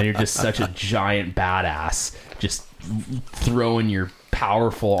 And you're just such a giant badass, just throwing your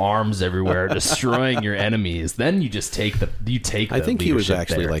powerful arms everywhere, destroying your enemies. Then you just take the I think he was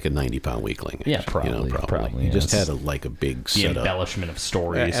actually like a 90-pound weakling. Yeah, probably. He just had a big set of embellishment of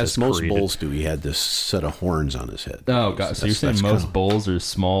stories. As most bulls do, he had this set of horns on his head. Oh god! So you're saying most bulls are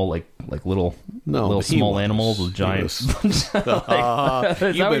small, like little small animals with giant? You've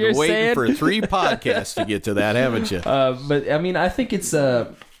been waiting for 3 podcasts to get to that, haven't you? But I mean, I think it's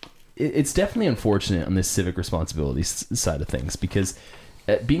definitely unfortunate on this civic responsibility side of things, because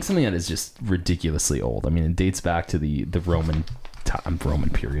being something that is just ridiculously old. I mean, it dates back to the Roman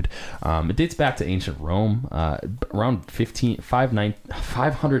period. It dates back to ancient Rome, around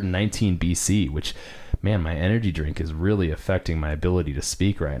 519 BC, which, man, my energy drink is really affecting my ability to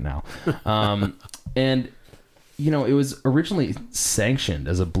speak right now. And it was originally sanctioned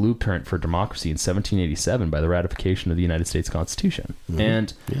as a blueprint for democracy in 1787 by the ratification of the United States Constitution. Mm-hmm.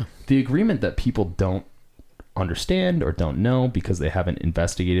 And the agreement that people don't understand or don't know because they haven't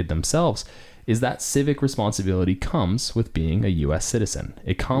investigated themselves is that civic responsibility comes with being a U.S. citizen.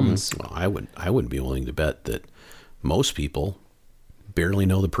 It comes... Well, I wouldn't be willing to bet that most people barely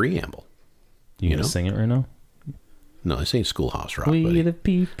know the preamble. You gonna sing it right now? No, this ain't Schoolhouse Rock, We buddy. the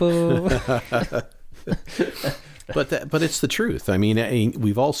people... But it's the truth. I mean,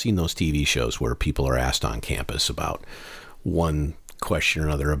 we've all seen those TV shows where people are asked on campus about one question or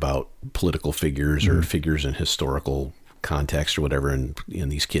another about political figures or figures in historical context or whatever, and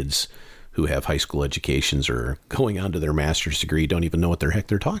these kids who have high school educations or going on to their master's degree don't even know what the heck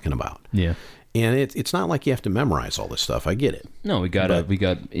they're talking about. Yeah. And it's not like you have to memorize all this stuff. I get it. No, we got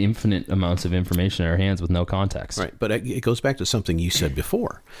infinite amounts of information in our hands with no context. Right, but it goes back to something you said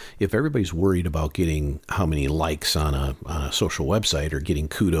before. If everybody's worried about getting how many likes on a social website or getting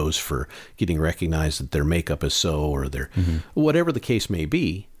kudos for getting recognized that their makeup is so or their whatever the case may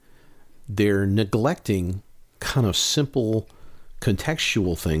be, they're neglecting kind of simple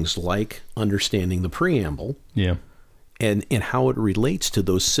contextual things like understanding the preamble. Yeah. And how it relates to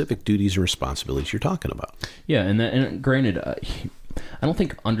those civic duties and responsibilities you're talking about. Yeah, and granted, I don't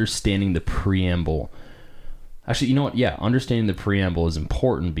think understanding the preamble... Actually, you know what? Yeah, understanding the preamble is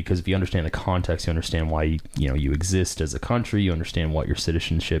important, because if you understand the context, you understand why you exist as a country, you understand what your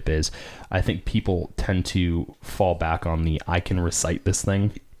citizenship is. I think people tend to fall back on the I can recite this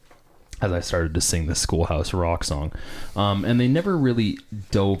thing, as I started to sing the Schoolhouse Rock song. And they never really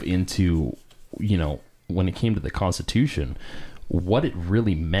dove into, when it came to the Constitution, what it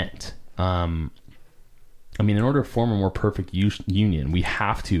really meant. In order to form a more perfect union, we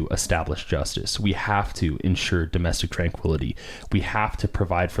have to establish justice. We have to ensure domestic tranquility. We have to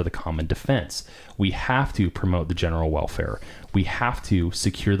provide for the common defense. We have to promote the general welfare. We have to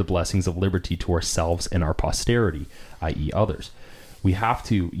secure the blessings of liberty to ourselves and our posterity, i.e. others. We have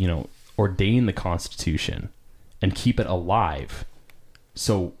to, ordain the Constitution and keep it alive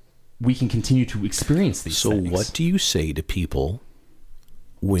so we can continue to experience these things. So what do you say to people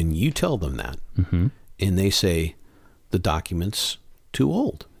when you tell them that and they say the document's too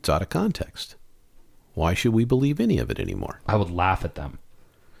old, it's out of context? Why should we believe any of it anymore? I would laugh at them.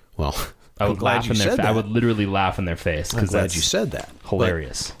 Well, I would laugh in their face. I would literally laugh in their face. I'm glad you said that.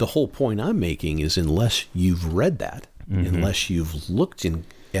 Hilarious. But the whole point I'm making is, unless you've read that, unless you've looked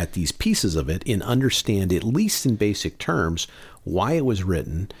at these pieces of it and understand, at least in basic terms, why it was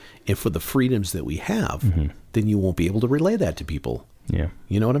written and for the freedoms that we have, then you won't be able to relay that to people. Yeah.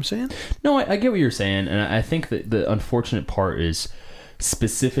 You know what I'm saying? No, I get what you're saying. And I think that the unfortunate part is,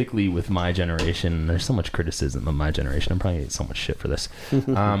 specifically with my generation, there's so much criticism of my generation. I'm probably getting so much shit for this.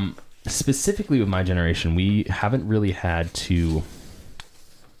 specifically with my generation, we haven't really had to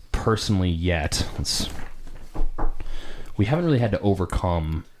personally yet. We haven't really had to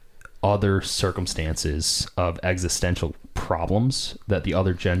overcome other circumstances of existential problems that the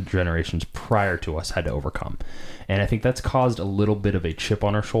other generations prior to us had to overcome. And I think that's caused a little bit of a chip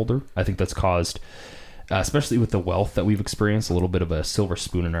on our shoulder. I think that's caused, especially with the wealth that we've experienced, a little bit of a silver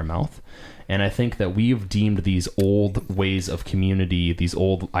spoon in our mouth. And I think that we've deemed these old ways of community, these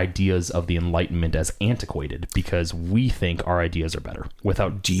old ideas of the Enlightenment as antiquated because we think our ideas are better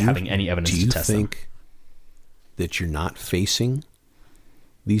without having any evidence to test them. Do you think that you're not facing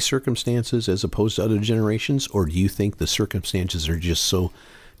these circumstances as opposed to other generations, or do you think the circumstances are just so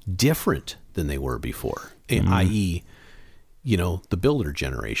different than they were before? I.e., the builder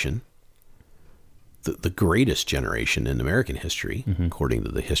generation, the greatest generation in American history, according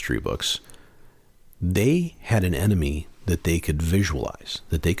to the history books, they had an enemy that they could visualize,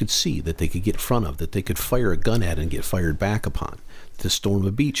 that they could see, that they could get in front of, that they could fire a gun at and get fired back upon, to storm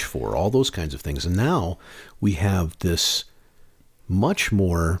a beach for, all those kinds of things. And now we have this much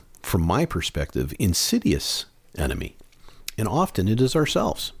more, from my perspective, insidious enemy. And often it is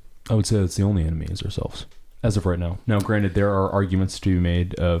ourselves. I would say that's the only enemy is ourselves, as of right now. Now, granted, there are arguments to be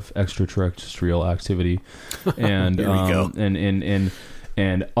made of extraterrestrial activity and Here we go.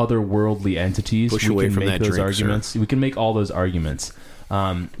 and otherworldly entities. Push away from that those drink, arguments. sir. We can make all those arguments.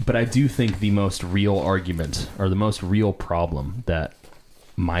 But I do think the most real argument or the most real problem that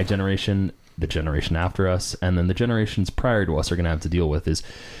my generation, the generation after us, and then the generations prior to us are going to have to deal with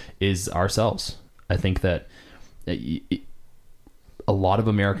is ourselves. I think that a lot of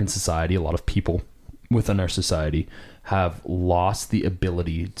American society, a lot of people within our society have lost the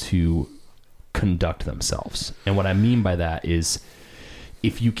ability to conduct themselves. And what I mean by that is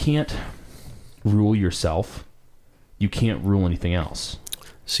if you can't rule yourself, you can't rule anything else.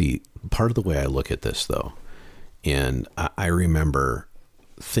 See, part of the way I look at this, though, and I remember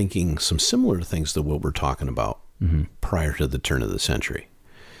thinking some similar things to what we're talking about prior to the turn of the century,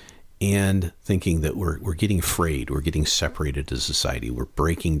 and thinking that we're getting frayed, we're getting separated as a society, we're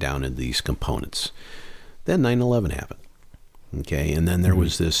breaking down into these components. Then 9/11 happened, okay? And then there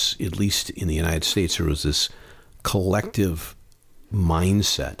was this, at least in the United States, there was this collective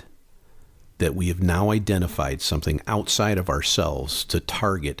mindset that we have now identified something outside of ourselves to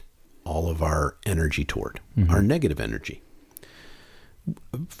target all of our energy toward, our negative energy.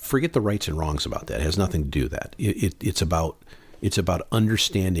 Forget the rights and wrongs about that. It has nothing to do with that. It's about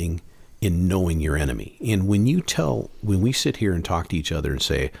understanding and knowing your enemy. And when we sit here and talk to each other and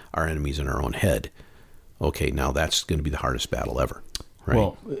say our enemy's in our own head, okay, now that's going to be the hardest battle ever, right?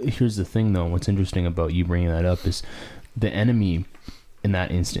 Well, here's the thing, though. What's interesting about you bringing that up is the enemy in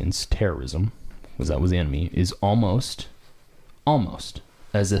that instance, terrorism, because that was the enemy, is almost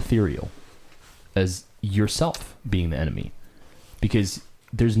as ethereal as yourself being the enemy. Because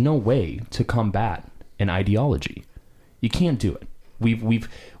there's no way to combat an ideology. You can't do it.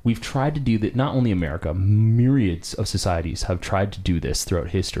 We've tried to do that. Not only America, myriads of societies have tried to do this throughout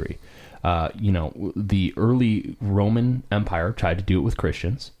history. The early Roman Empire tried to do it with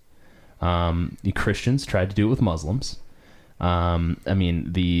Christians. The Christians tried to do it with Muslims. The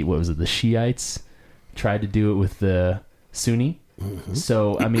Shiites tried to do it with the Sunni.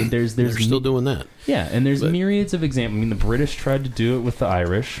 So, there's they're still doing that. Yeah, and there's myriads of examples. The British tried to do it with the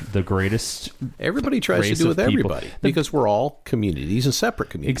Irish, the greatest. Everybody tries to do it with everybody because we're all communities and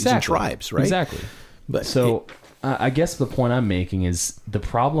separate communities and tribes, right? Exactly. But I guess the point I'm making is the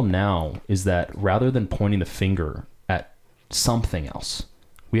problem now is that rather than pointing the finger at something else,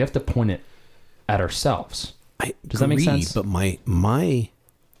 we have to point it at ourselves. Does that make sense? But my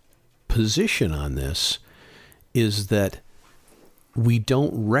position on this is that we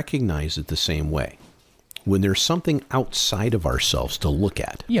don't recognize it the same way. When there's something outside of ourselves to look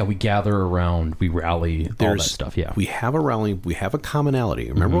at. Yeah, we gather around, we rally, all that stuff, yeah. We have a rally, we have a commonality.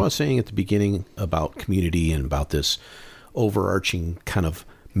 Remember what I was saying at the beginning about community and about this overarching kind of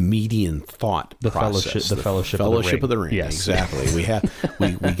median thought process. The fellowship of the ring. Yes. Exactly.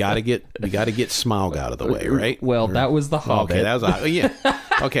 We got to get Smaug out of the way, right? Well, that was the Hobbit. Okay, that was yeah.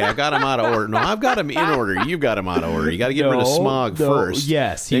 Okay, I got him out of order. No, I've got him in order. You've got him out of order. You got to get rid of Smaug first.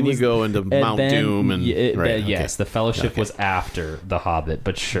 Yes, then you go into Mount Doom and yes, the Fellowship was after the Hobbit,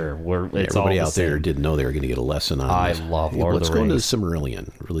 but sure, it's everybody all out there didn't know they were going to get a lesson on. I love Lord of the Rings. Let's go into the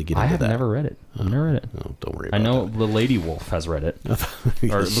Silmarillion. Really get into that. I have never read it. I've never read it. Oh, don't worry about it. I know that. the Lady Wolf has read it.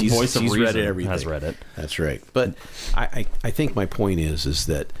 Or the Voice of Reason has read it. That's right. But I think my point is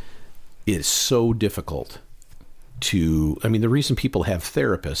that it's so difficult to, the reason people have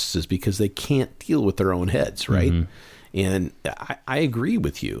therapists is because they can't deal with their own heads, right? And I agree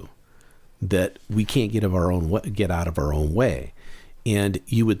with you that we can't get out of our own way. And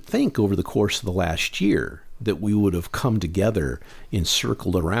you would think over the course of the last year that we would have come together and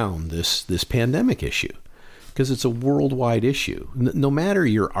circled around this pandemic issue, because it's a worldwide issue. No matter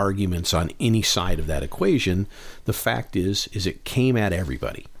your arguments on any side of that equation, the fact is it came at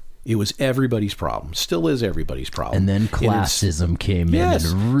everybody. It was everybody's problem. Still is everybody's problem. And then classism came in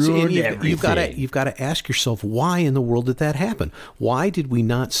and ruined everything. You've got to ask yourself, why in the world did that happen? Why did we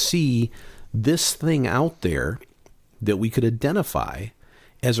not see this thing out there that we could identify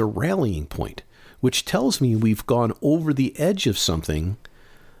as a rallying point? Which tells me we've gone over the edge of something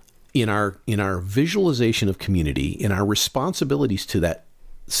in our visualization of community, in our responsibilities to that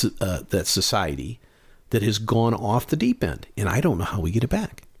society, that has gone off the deep end. And I don't know how we get it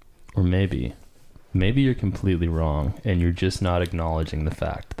back. Or maybe you're completely wrong, and you're just not acknowledging the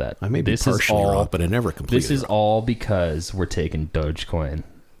fact that I may be partially wrong, but I never completely This is wrong. all because we're taking Dogecoin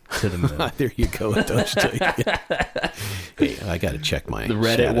to the moon. There you go, Dogecoin. Hey, I got to check my The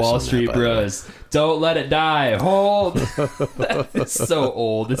Reddit status Wall on Street that, by the way. Bros. Don't let it die. Hold. It's so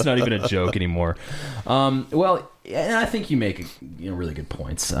old. It's not even a joke anymore. Well, and I think you make really good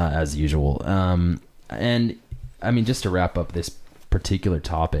points as usual. And I mean, just to wrap up this particular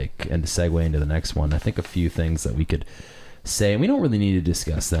topic and to segue into the next one, I think a few things that we could say, and we don't really need to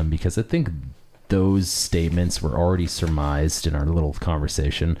discuss them because I think those statements were already surmised in our little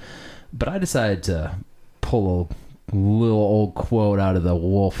conversation. But I decided to pull a little old quote out of the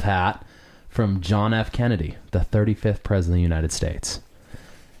wolf hat from John F. Kennedy, the 35th president of the United States.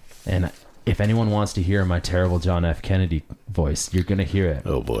 And if anyone wants to hear my terrible John F. Kennedy voice, you're going to hear it.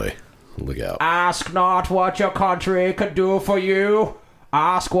 Oh boy, look out. Ask not what your country could do for you.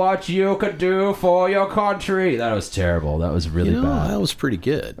 Ask what you could do for your country. That was terrible. That was really bad. That was pretty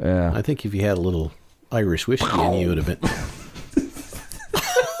good. Yeah. I think if you had a little Irish whiskey in you, it would have been...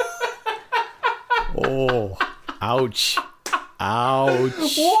 Oh, ouch.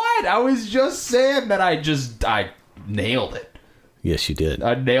 Ouch. What? I was just saying that I nailed it. Yes, you did.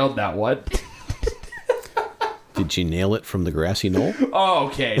 I nailed that one. Did you nail it from the grassy knoll? Oh,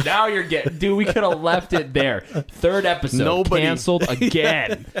 okay, now you're getting... Dude, we could have left it there. Third episode. Nobody- Canceled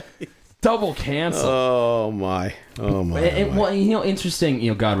again. Double canceled. Oh, my. Oh, my. Well,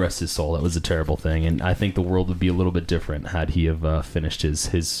 interesting. God rest his soul. That was a terrible thing, and I think the world would be a little bit different had he have finished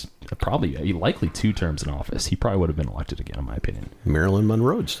his probably likely 2 terms in office. He probably would have been elected again, in my opinion. Marilyn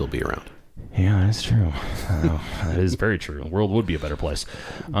Monroe would still be around. Yeah, that's true. That is very true. The world would be a better place.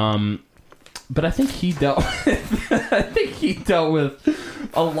 But I think he dealt. I think he dealt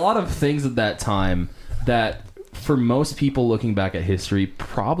with a lot of things at that time that, for most people looking back at history,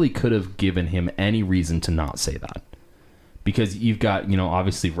 probably could have given him any reason to not say that. Because you've got,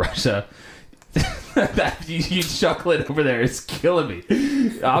 obviously Russia. That you chuckling over there is killing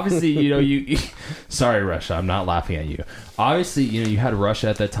me. Obviously, you sorry, Russia, I'm not laughing at you. Obviously, you had Russia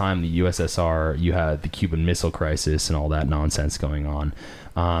at that time, the USSR, you had the Cuban Missile Crisis and all that nonsense going on.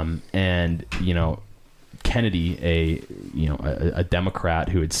 And Kennedy, a Democrat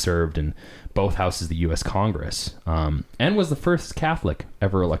who had served in both houses of the U.S. Congress, and was the first Catholic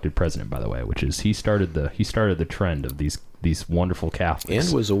ever elected president, by the way, which is he started the trend of these wonderful Catholics.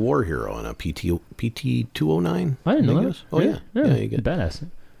 And was a war hero on a PT 209. I didn't know that. Oh yeah, you get Badass.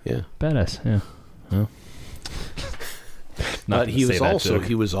 yeah. Badass. Yeah. Well. But he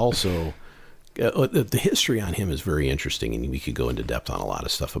was also. The history on him is very interesting, and we could go into depth on a lot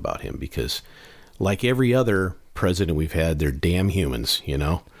of stuff about him because, like every other president we've had, they're damn humans,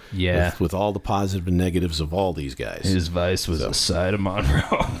 Yeah. With all the positive and negatives of all these guys. His vice was a side of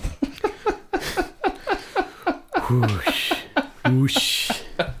Monroe. Whoosh. Whoosh.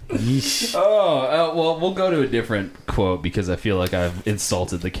 Yeesh. Well, we'll go to a different quote because I feel like I've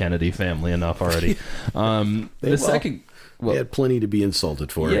insulted the Kennedy family enough already. They had plenty to be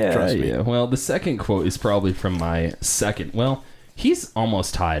insulted for. Yeah, Trust me. yeah. Well, the second quote is probably from my second. Well, he's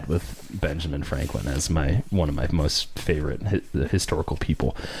almost tied with Benjamin Franklin as one of my most favorite historical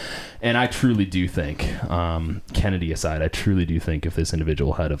people. And I truly do think, Kennedy aside, I truly do think if this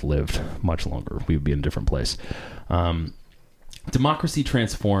individual had have lived much longer, we would be in a different place. Democracy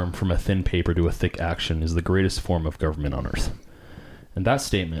transformed from a thin paper to a thick action is the greatest form of government on earth. And that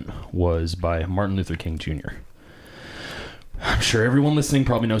statement was by Martin Luther King Jr. I'm sure everyone listening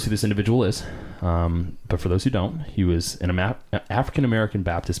probably knows who this individual is. But for those who don't, he was an African-American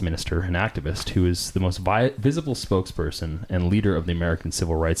Baptist minister and activist who is the most visible spokesperson and leader of the American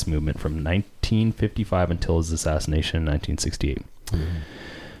Civil Rights Movement from 1955 until his assassination in 1968.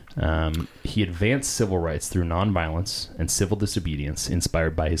 Mm-hmm. He advanced civil rights through nonviolence and civil disobedience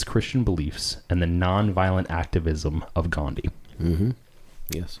inspired by his Christian beliefs and the nonviolent activism of Gandhi. Mm-hmm.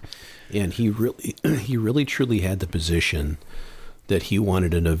 Yes. And he really truly had the position that he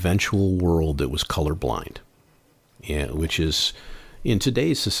wanted an eventual world that was colorblind. Yeah, which is in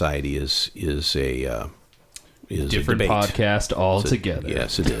today's society is a different a debate. Podcast altogether.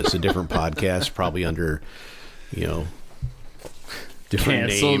 Yes, it is a different podcast, probably under different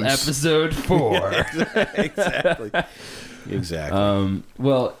Canceled names. episode 4. Exactly.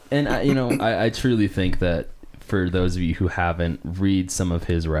 Well, and I truly think that for those of you who haven't, read some of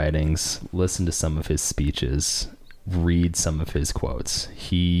his writings, listen to some of his speeches, read some of his quotes.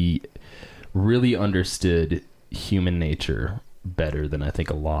 He really understood human nature better than I think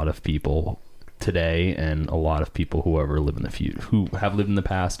a lot of people today, and a lot of people who have lived in the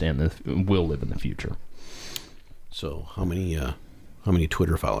past and will live in the future. So how many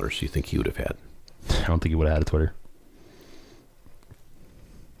Twitter followers do you think he would have had? I don't think he would have had a Twitter.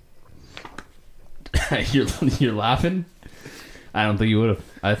 You're laughing? I don't think he would have.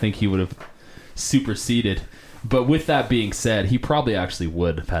 I think he would have superseded. But with that being said, he probably actually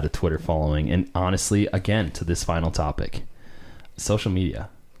would have had a Twitter following. And honestly, again, to this final topic, social media.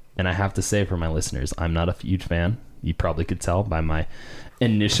 And I have to say for my listeners, I'm not a huge fan. You probably could tell by my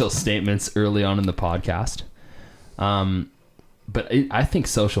initial statements early on in the podcast. But I think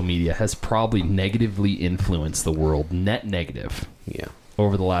social media has probably negatively influenced the world, net negative,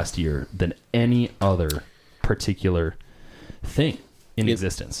 over the last year than any other particular thing in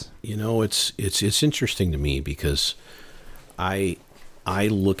existence. It's interesting to me because I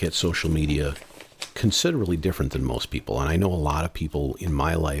look at social media considerably different than most people, and I know a lot of people in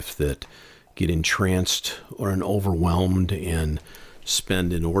my life that get entranced or overwhelmed and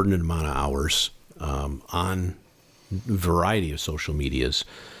spend an inordinate amount of hours on a variety of social medias,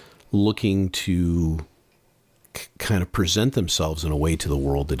 looking to kind of present themselves in a way to the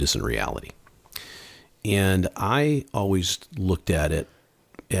world that isn't reality. And I always looked at it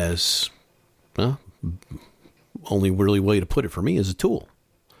as, only really way to put it for me is a tool.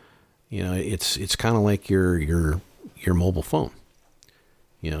 It's kind of like your mobile phone.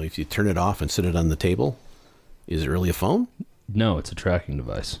 If you turn it off and sit it on the table, is it really a phone? No, it's a tracking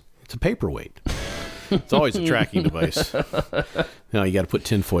device. It's a paperweight. It's always a tracking device. You got to put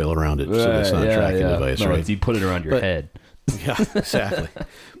tinfoil around it, so it's not a tracking device, right? You put it around your head. Yeah, exactly.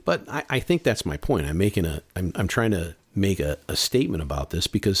 But I think that's my point. I'm trying to make a statement about this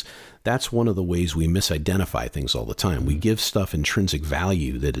because that's one of the ways we misidentify things all the time. We give stuff intrinsic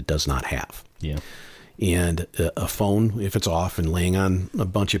value that it does not have. Yeah. And a phone, if it's off and laying on a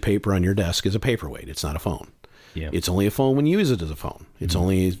bunch of paper on your desk, is a paperweight. It's not a phone. Yeah. It's only a phone when you use it as a phone. It's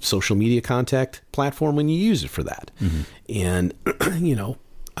only a social media contact platform when you use it for that. And,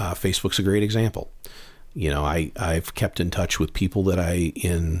 Facebook's a great example. I've kept in touch with people that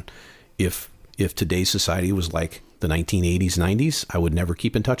if today's society was like the 1980s, 90s, I would never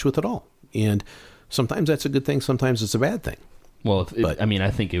keep in touch with at all. And sometimes that's a good thing. Sometimes it's a bad thing. Well,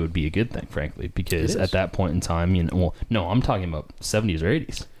 I think it would be a good thing, frankly, because at that point in time, I'm talking about 70s or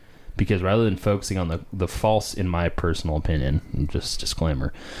 80s. Because rather than focusing on the false, in my personal opinion, just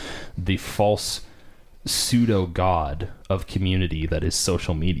disclaimer, the false pseudo-god of community that is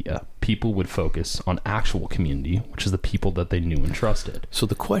social media, people would focus on actual community, which is the people that they knew and trusted. So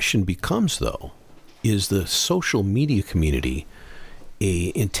the question becomes, though, is the social media community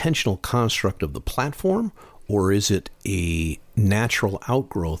a intentional construct of the platform, or is it a natural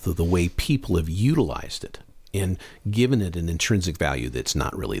outgrowth of the way people have utilized it and given it an intrinsic value that's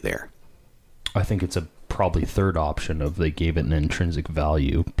not really there? I think it's a probably third option of they gave it an intrinsic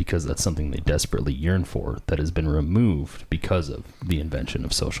value because that's something they desperately yearn for that has been removed because of the invention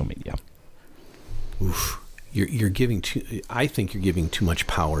of social media. Oof. I think you're giving too much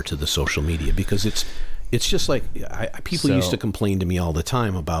power to the social media because it's just like people used to complain to me all the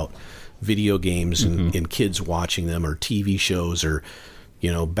time about video games and kids watching them, or TV shows, or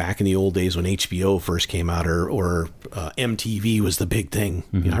back in the old days when HBO first came out, or MTV was the big thing.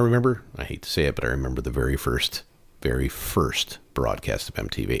 I remember, I hate to say it, but I remember the very first broadcast of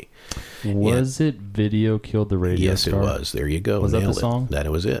MTV. Was it Video Killed the Radio Yes, Star? it was. There you go. Was that the song? That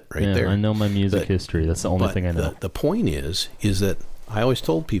was it right there. I know my music history. That's the only thing I know. The point is that I always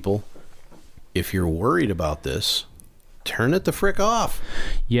told people, if you're worried about this, turn it the frick off.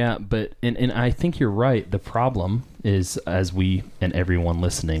 Yeah, but and I think you're right. The problem is, as we and everyone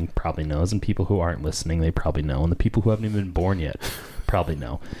listening probably knows, and people who aren't listening, they probably know, and the people who haven't even been born yet probably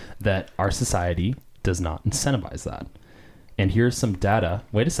know, that our society does not incentivize that. And here's some data.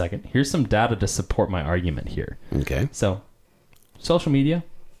 Wait a second. Here's some data to support my argument here. Okay. So, social media,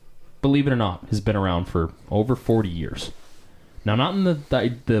 believe it or not, has been around for over 40 years. Now, not in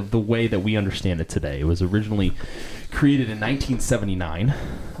the way that we understand it today. It was originally created in 1979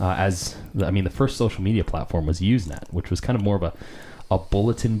 the first social media platform was Usenet, which was kind of more of a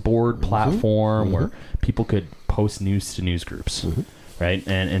bulletin board platform where people could post news to news groups, right?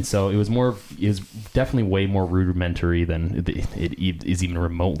 And so it was definitely way more rudimentary than it is even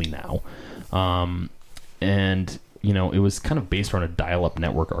remotely now. And, it was kind of based on a dial-up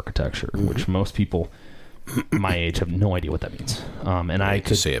network architecture, which most people my age have no idea what that means. And I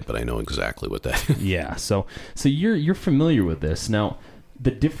could say it, but I know exactly what that is. Yeah. So you're familiar with this. Now,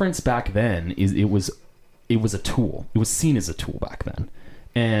 the difference back then is it was a tool. It was seen as a tool back then.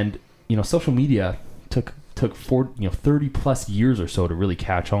 And, social media took 30 plus years or so to really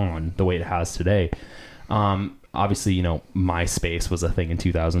catch on the way it has today. Obviously, MySpace was a thing in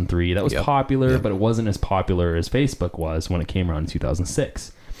 2003. That was popular, but it wasn't as popular as Facebook was when it came around in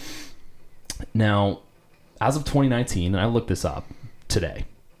 2006. Now, as of 2019, and I looked this up today,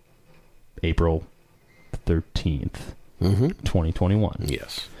 April 13th, 2021.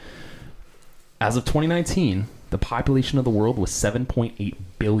 Yes. As of 2019, the population of the world was 7.8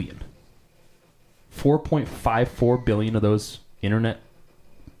 billion. 4.54 billion of those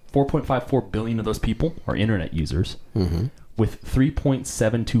 4.54 billion of those people are internet users, with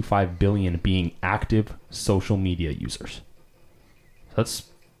 3.725 billion being active social media users. That's,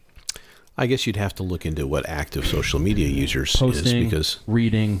 I guess you'd have to look into what active social media users posting, is, because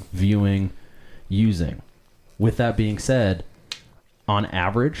reading, viewing, using. With that being said, on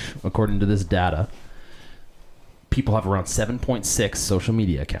average, according to this data, people have around 7.6 social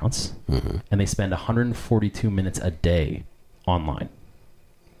media accounts, and they spend 142 minutes a day online.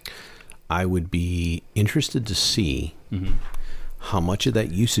 I would be interested to see how much of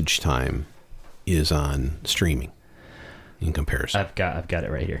that usage time is on streaming in comparison. I've got it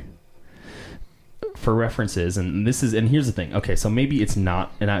right here. For references, and here's the thing. Okay, so maybe it's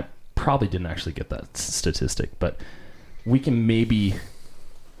not, and I probably didn't actually get that statistic, but we can maybe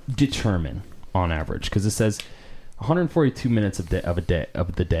determine on average, because it says 142 minutes of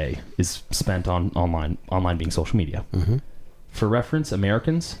the day is spent on online being social media. For reference,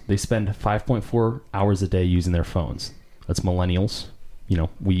 Americans, they spend 5.4 hours a day using their phones. That's millennials.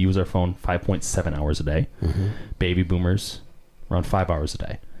 We use our phone 5.7 hours a day. Baby boomers, around 5 hours a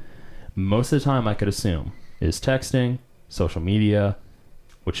day. Most of the time, I could assume, is texting, social media,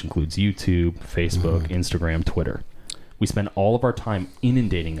 which includes YouTube, Facebook, Instagram, Twitter. We spend all of our time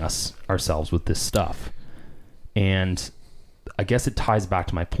inundating ourselves with this stuff. And I guess it ties back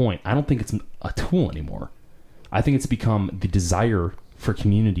to my point. I don't think it's a tool anymore. I think it's become the desire for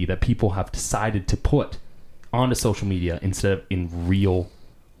community that people have decided to put onto social media instead of in real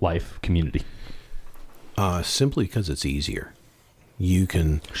life community. Simply because it's easier. You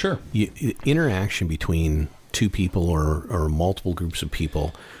can... Sure. Interaction between two people or multiple groups of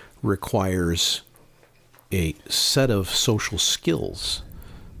people requires a set of social skills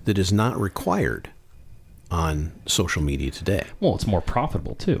that is not required on social media today. Well, it's more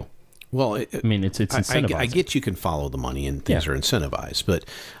profitable too. Well, it's incentivized. I get you can follow the money and things are incentivized, but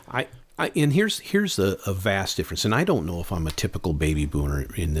and here's a vast difference. And I don't know if I'm a typical baby boomer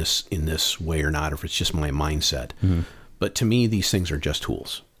in this way or not, or if it's just my mindset. But to me, these things are just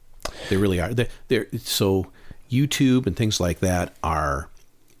tools. They really are. So YouTube and things like that are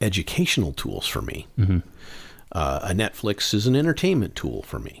educational tools for me. A Netflix is an entertainment tool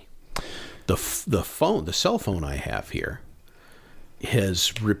for me. The cell phone I have here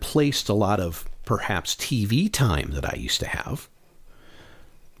has replaced a lot of perhaps TV time that I used to have.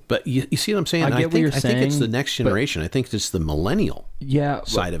 But you see what I'm saying? I think it's the next generation. I think it's the millennial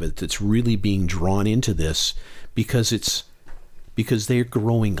side of it that's really being drawn into this because they're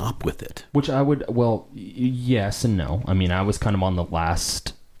growing up with it. Which yes and no. I mean, I was kind of on the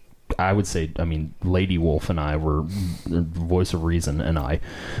last... I would say, Lady Wolf and I were, Voice of Reason and I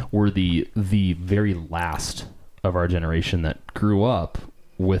were the very last of our generation that grew up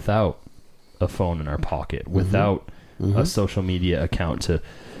without a phone in our pocket, without a social media account to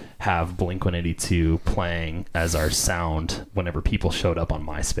have Blink-182 playing as our sound whenever people showed up on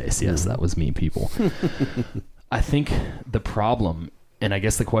MySpace. Yes, that was me, people. I think the problem, and I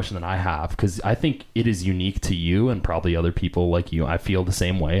guess the question that I have, because I think it is unique to you and probably other people like you. I feel the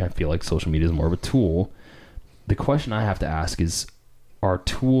same way. I feel like social media is more of a tool. The question I have to ask is, are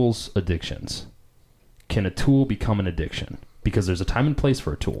tools addictions? Can a tool become an addiction? Because there's a time and place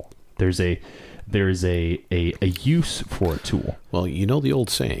for a tool. There is a use for a tool. Well, you know the old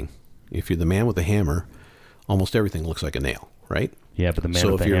saying, if you're the man with the hammer, almost everything looks like a nail, right? Yeah, but the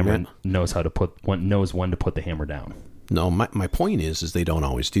man with the hammer knows when to put the hammer down. No, my point is they don't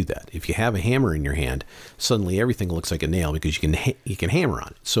always do that. If you have a hammer in your hand, suddenly everything looks like a nail because you can hammer on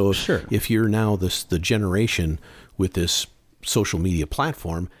it. So if you're now the generation with this social media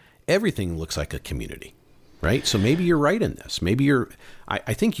platform, everything looks like a community, right? So maybe you're right in this. Maybe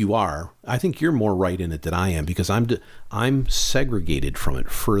I think you are. I think you're more right in it than I am because I'm segregated from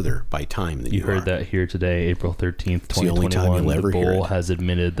it further by time than you are. You heard that here today, April 13th, 2021. It's the only time you'll ever hear it. The bull has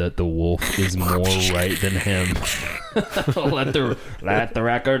admitted that the wolf is more right than him. let the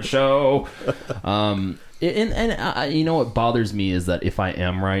record show. You know what bothers me is that if I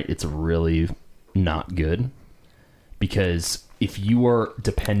am right, it's really not good. Because if you are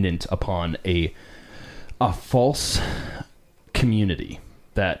dependent upon a false community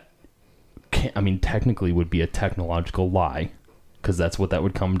that technically would be a technological lie, because that's what that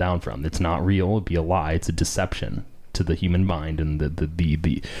would come down from. It's not real. It'd be a lie. It's a deception to the human mind and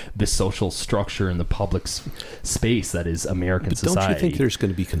the social structure and the public space that is American society. Don't you think there's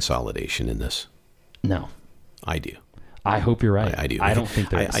going to be consolidation in this? No, I do. I hope you're right. I do. I don't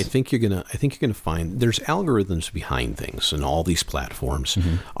think there is. I think you're gonna find there's algorithms behind things, and all these platforms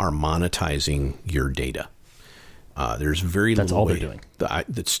are monetizing your data. There's very That's little all way. they're doing.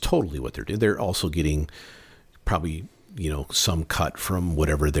 That's totally what they're doing. They're also getting probably some cut from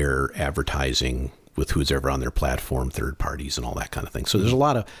whatever they're advertising with who's ever on their platform, third parties, and all that kind of thing. So there's a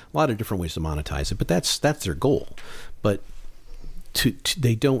lot of different ways to monetize it, but that's their goal. But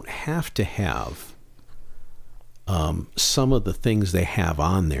they don't have to have some of the things they have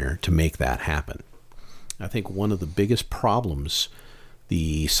on there to make that happen. I think one of the biggest problems,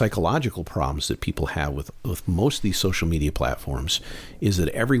 the psychological problems that people have with most of these social media platforms, is that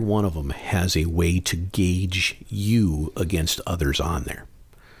every one of them has a way to gauge you against others on there.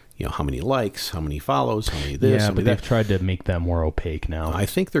 How many likes, how many follows, how many this, how many they've that. tried to make them more opaque now. I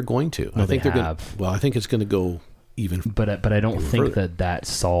think they're going to. No, I think they they're have. Well, I think it's going to go even. But I don't think that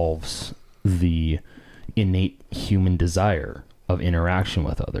solves the innate human desire of interaction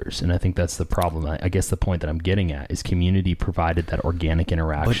with others, and I think that's the problem. I guess the point that I'm getting at is community provided that organic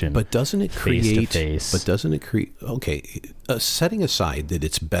interaction. But doesn't it create face-to-face? But doesn't it create? Okay, setting aside that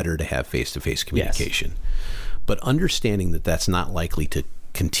it's better to have face-to-face communication, but understanding that that's not likely to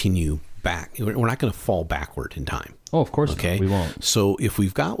continue back. We're not going to fall backward in time. Oh, of course okay? not. We won't. So if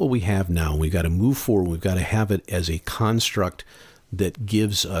we've got what we have now, we've got to move forward. We've got to have it as a construct that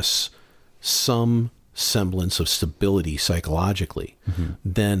gives us some semblance of stability psychologically.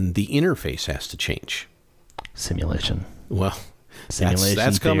 Then the interface has to change. Simulation. Well, Simulation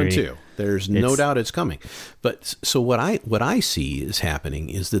that's coming theory. too. There's no doubt it's coming. But so what I see is happening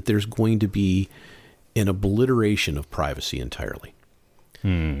is that there's going to be an obliteration of privacy entirely.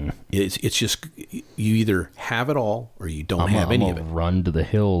 It's just you either have it all or you don't have any of it. I'll run to the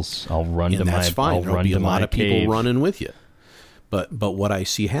hills. I'll run to my. That's fine. There'll be a lot of people running with you. But what I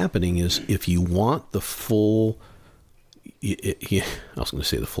see happening is if you want the full, I was going to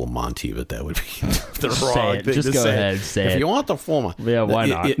say the full Monty, but that would be the wrong thing Just to go say. ahead, say if it. you want the full Monty, Yeah, why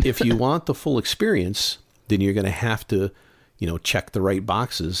not? If you want the full experience, then you're going to have to, check the right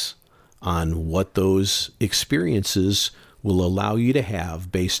boxes on what those experiences will allow you to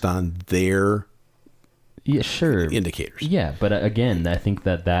have based on their indicators. Yeah, but again, I think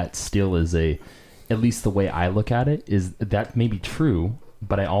that still is at least the way I look at it, is that may be true,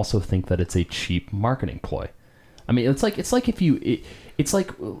 but I also think that it's a cheap marketing ploy. I mean, it's like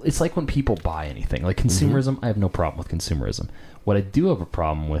when people buy anything, like consumerism. I have no problem with consumerism. What I do have a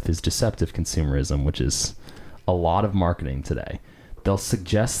problem with is deceptive consumerism, which is a lot of marketing today. They'll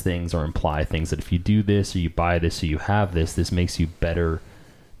suggest things or imply things that if you do this or you buy this or you have this, this makes you better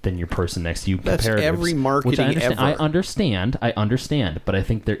than your person next to you. That's every marketing which I ever. I understand, but I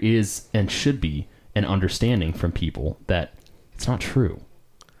think there is and should be an understanding from people that it's not true.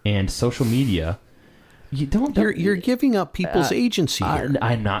 And social media, you're giving up people's agency here.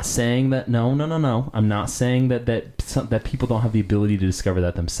 I'm not saying that. No. I'm not saying that people don't have the ability to discover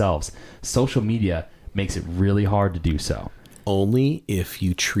that themselves. Social media makes it really hard to do so. Only if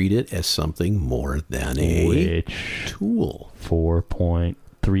you treat it as something more than a tool.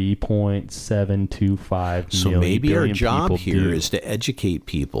 3.725 so million maybe our job here do. is to educate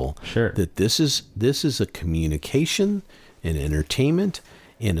people Sure. that this is a communication, an entertainment,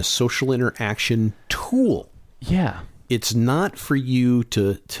 and a social interaction tool. Yeah. It's not for you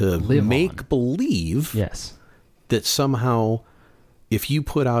to make believe that somehow if you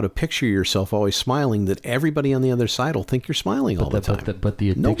put out a picture of yourself always smiling, that everybody on the other side will think you're smiling all the time. But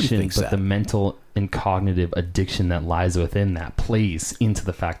the addiction, the mental and cognitive addiction that lies within that plays into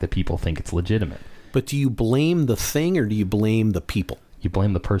the fact that people think it's legitimate. But do you blame the thing or do you blame the people? You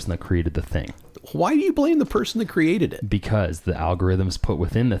blame the person that created the thing. Why do you blame the person that created it? Because the algorithms put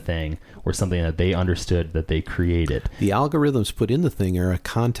within the thing were something that they understood that they created. The algorithms put in the thing are a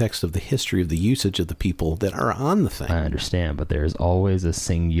context of the history of the usage of the people that are on the thing. I understand, but there's always a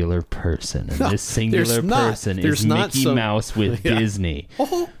singular person, and this singular person is Mickey Mouse with Disney.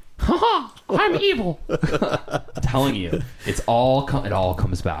 I'm evil. I'm telling you, it all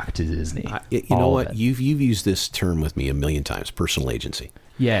comes back to Disney. You know what? You've used this term with me a million times. Personal agency.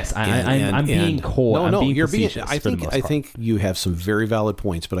 Yes, I'm being cold. No, you're being. I think you have some very valid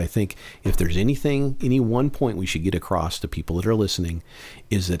points, but I think if there's any one point we should get across to people that are listening,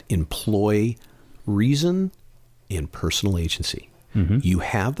 is that employ reason and personal agency. Mm-hmm. You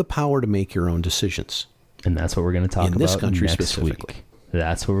have the power to make your own decisions, and that's what we're going to talk about in this country next specifically. Week.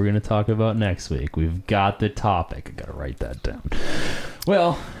 That's what we're going to talk about next week. We've got the topic. I got to write that down.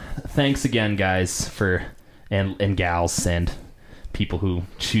 Well, thanks again, guys, and gals and people who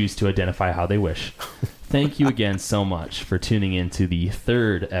choose to identify how they wish. Thank you again so much for tuning in to the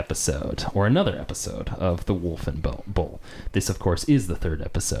third episode, or another episode, of The Wolf and Bull. This, of course, is the third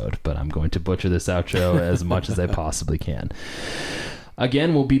episode, but I'm going to butcher this outro as much as I possibly can.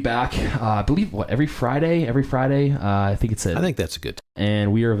 Again, we'll be back, I believe, every Friday? I think that's a good time.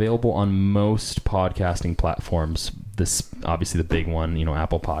 And we are available on most podcasting platforms. This, obviously, the big one,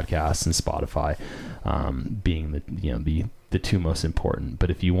 Apple Podcasts and Spotify, being the two most important. But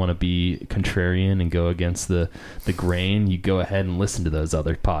if you want to be contrarian and go against the grain, you go ahead and listen to those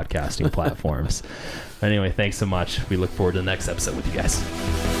other podcasting platforms. Anyway, thanks so much. We look forward to the next episode with you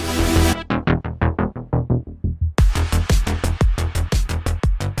guys.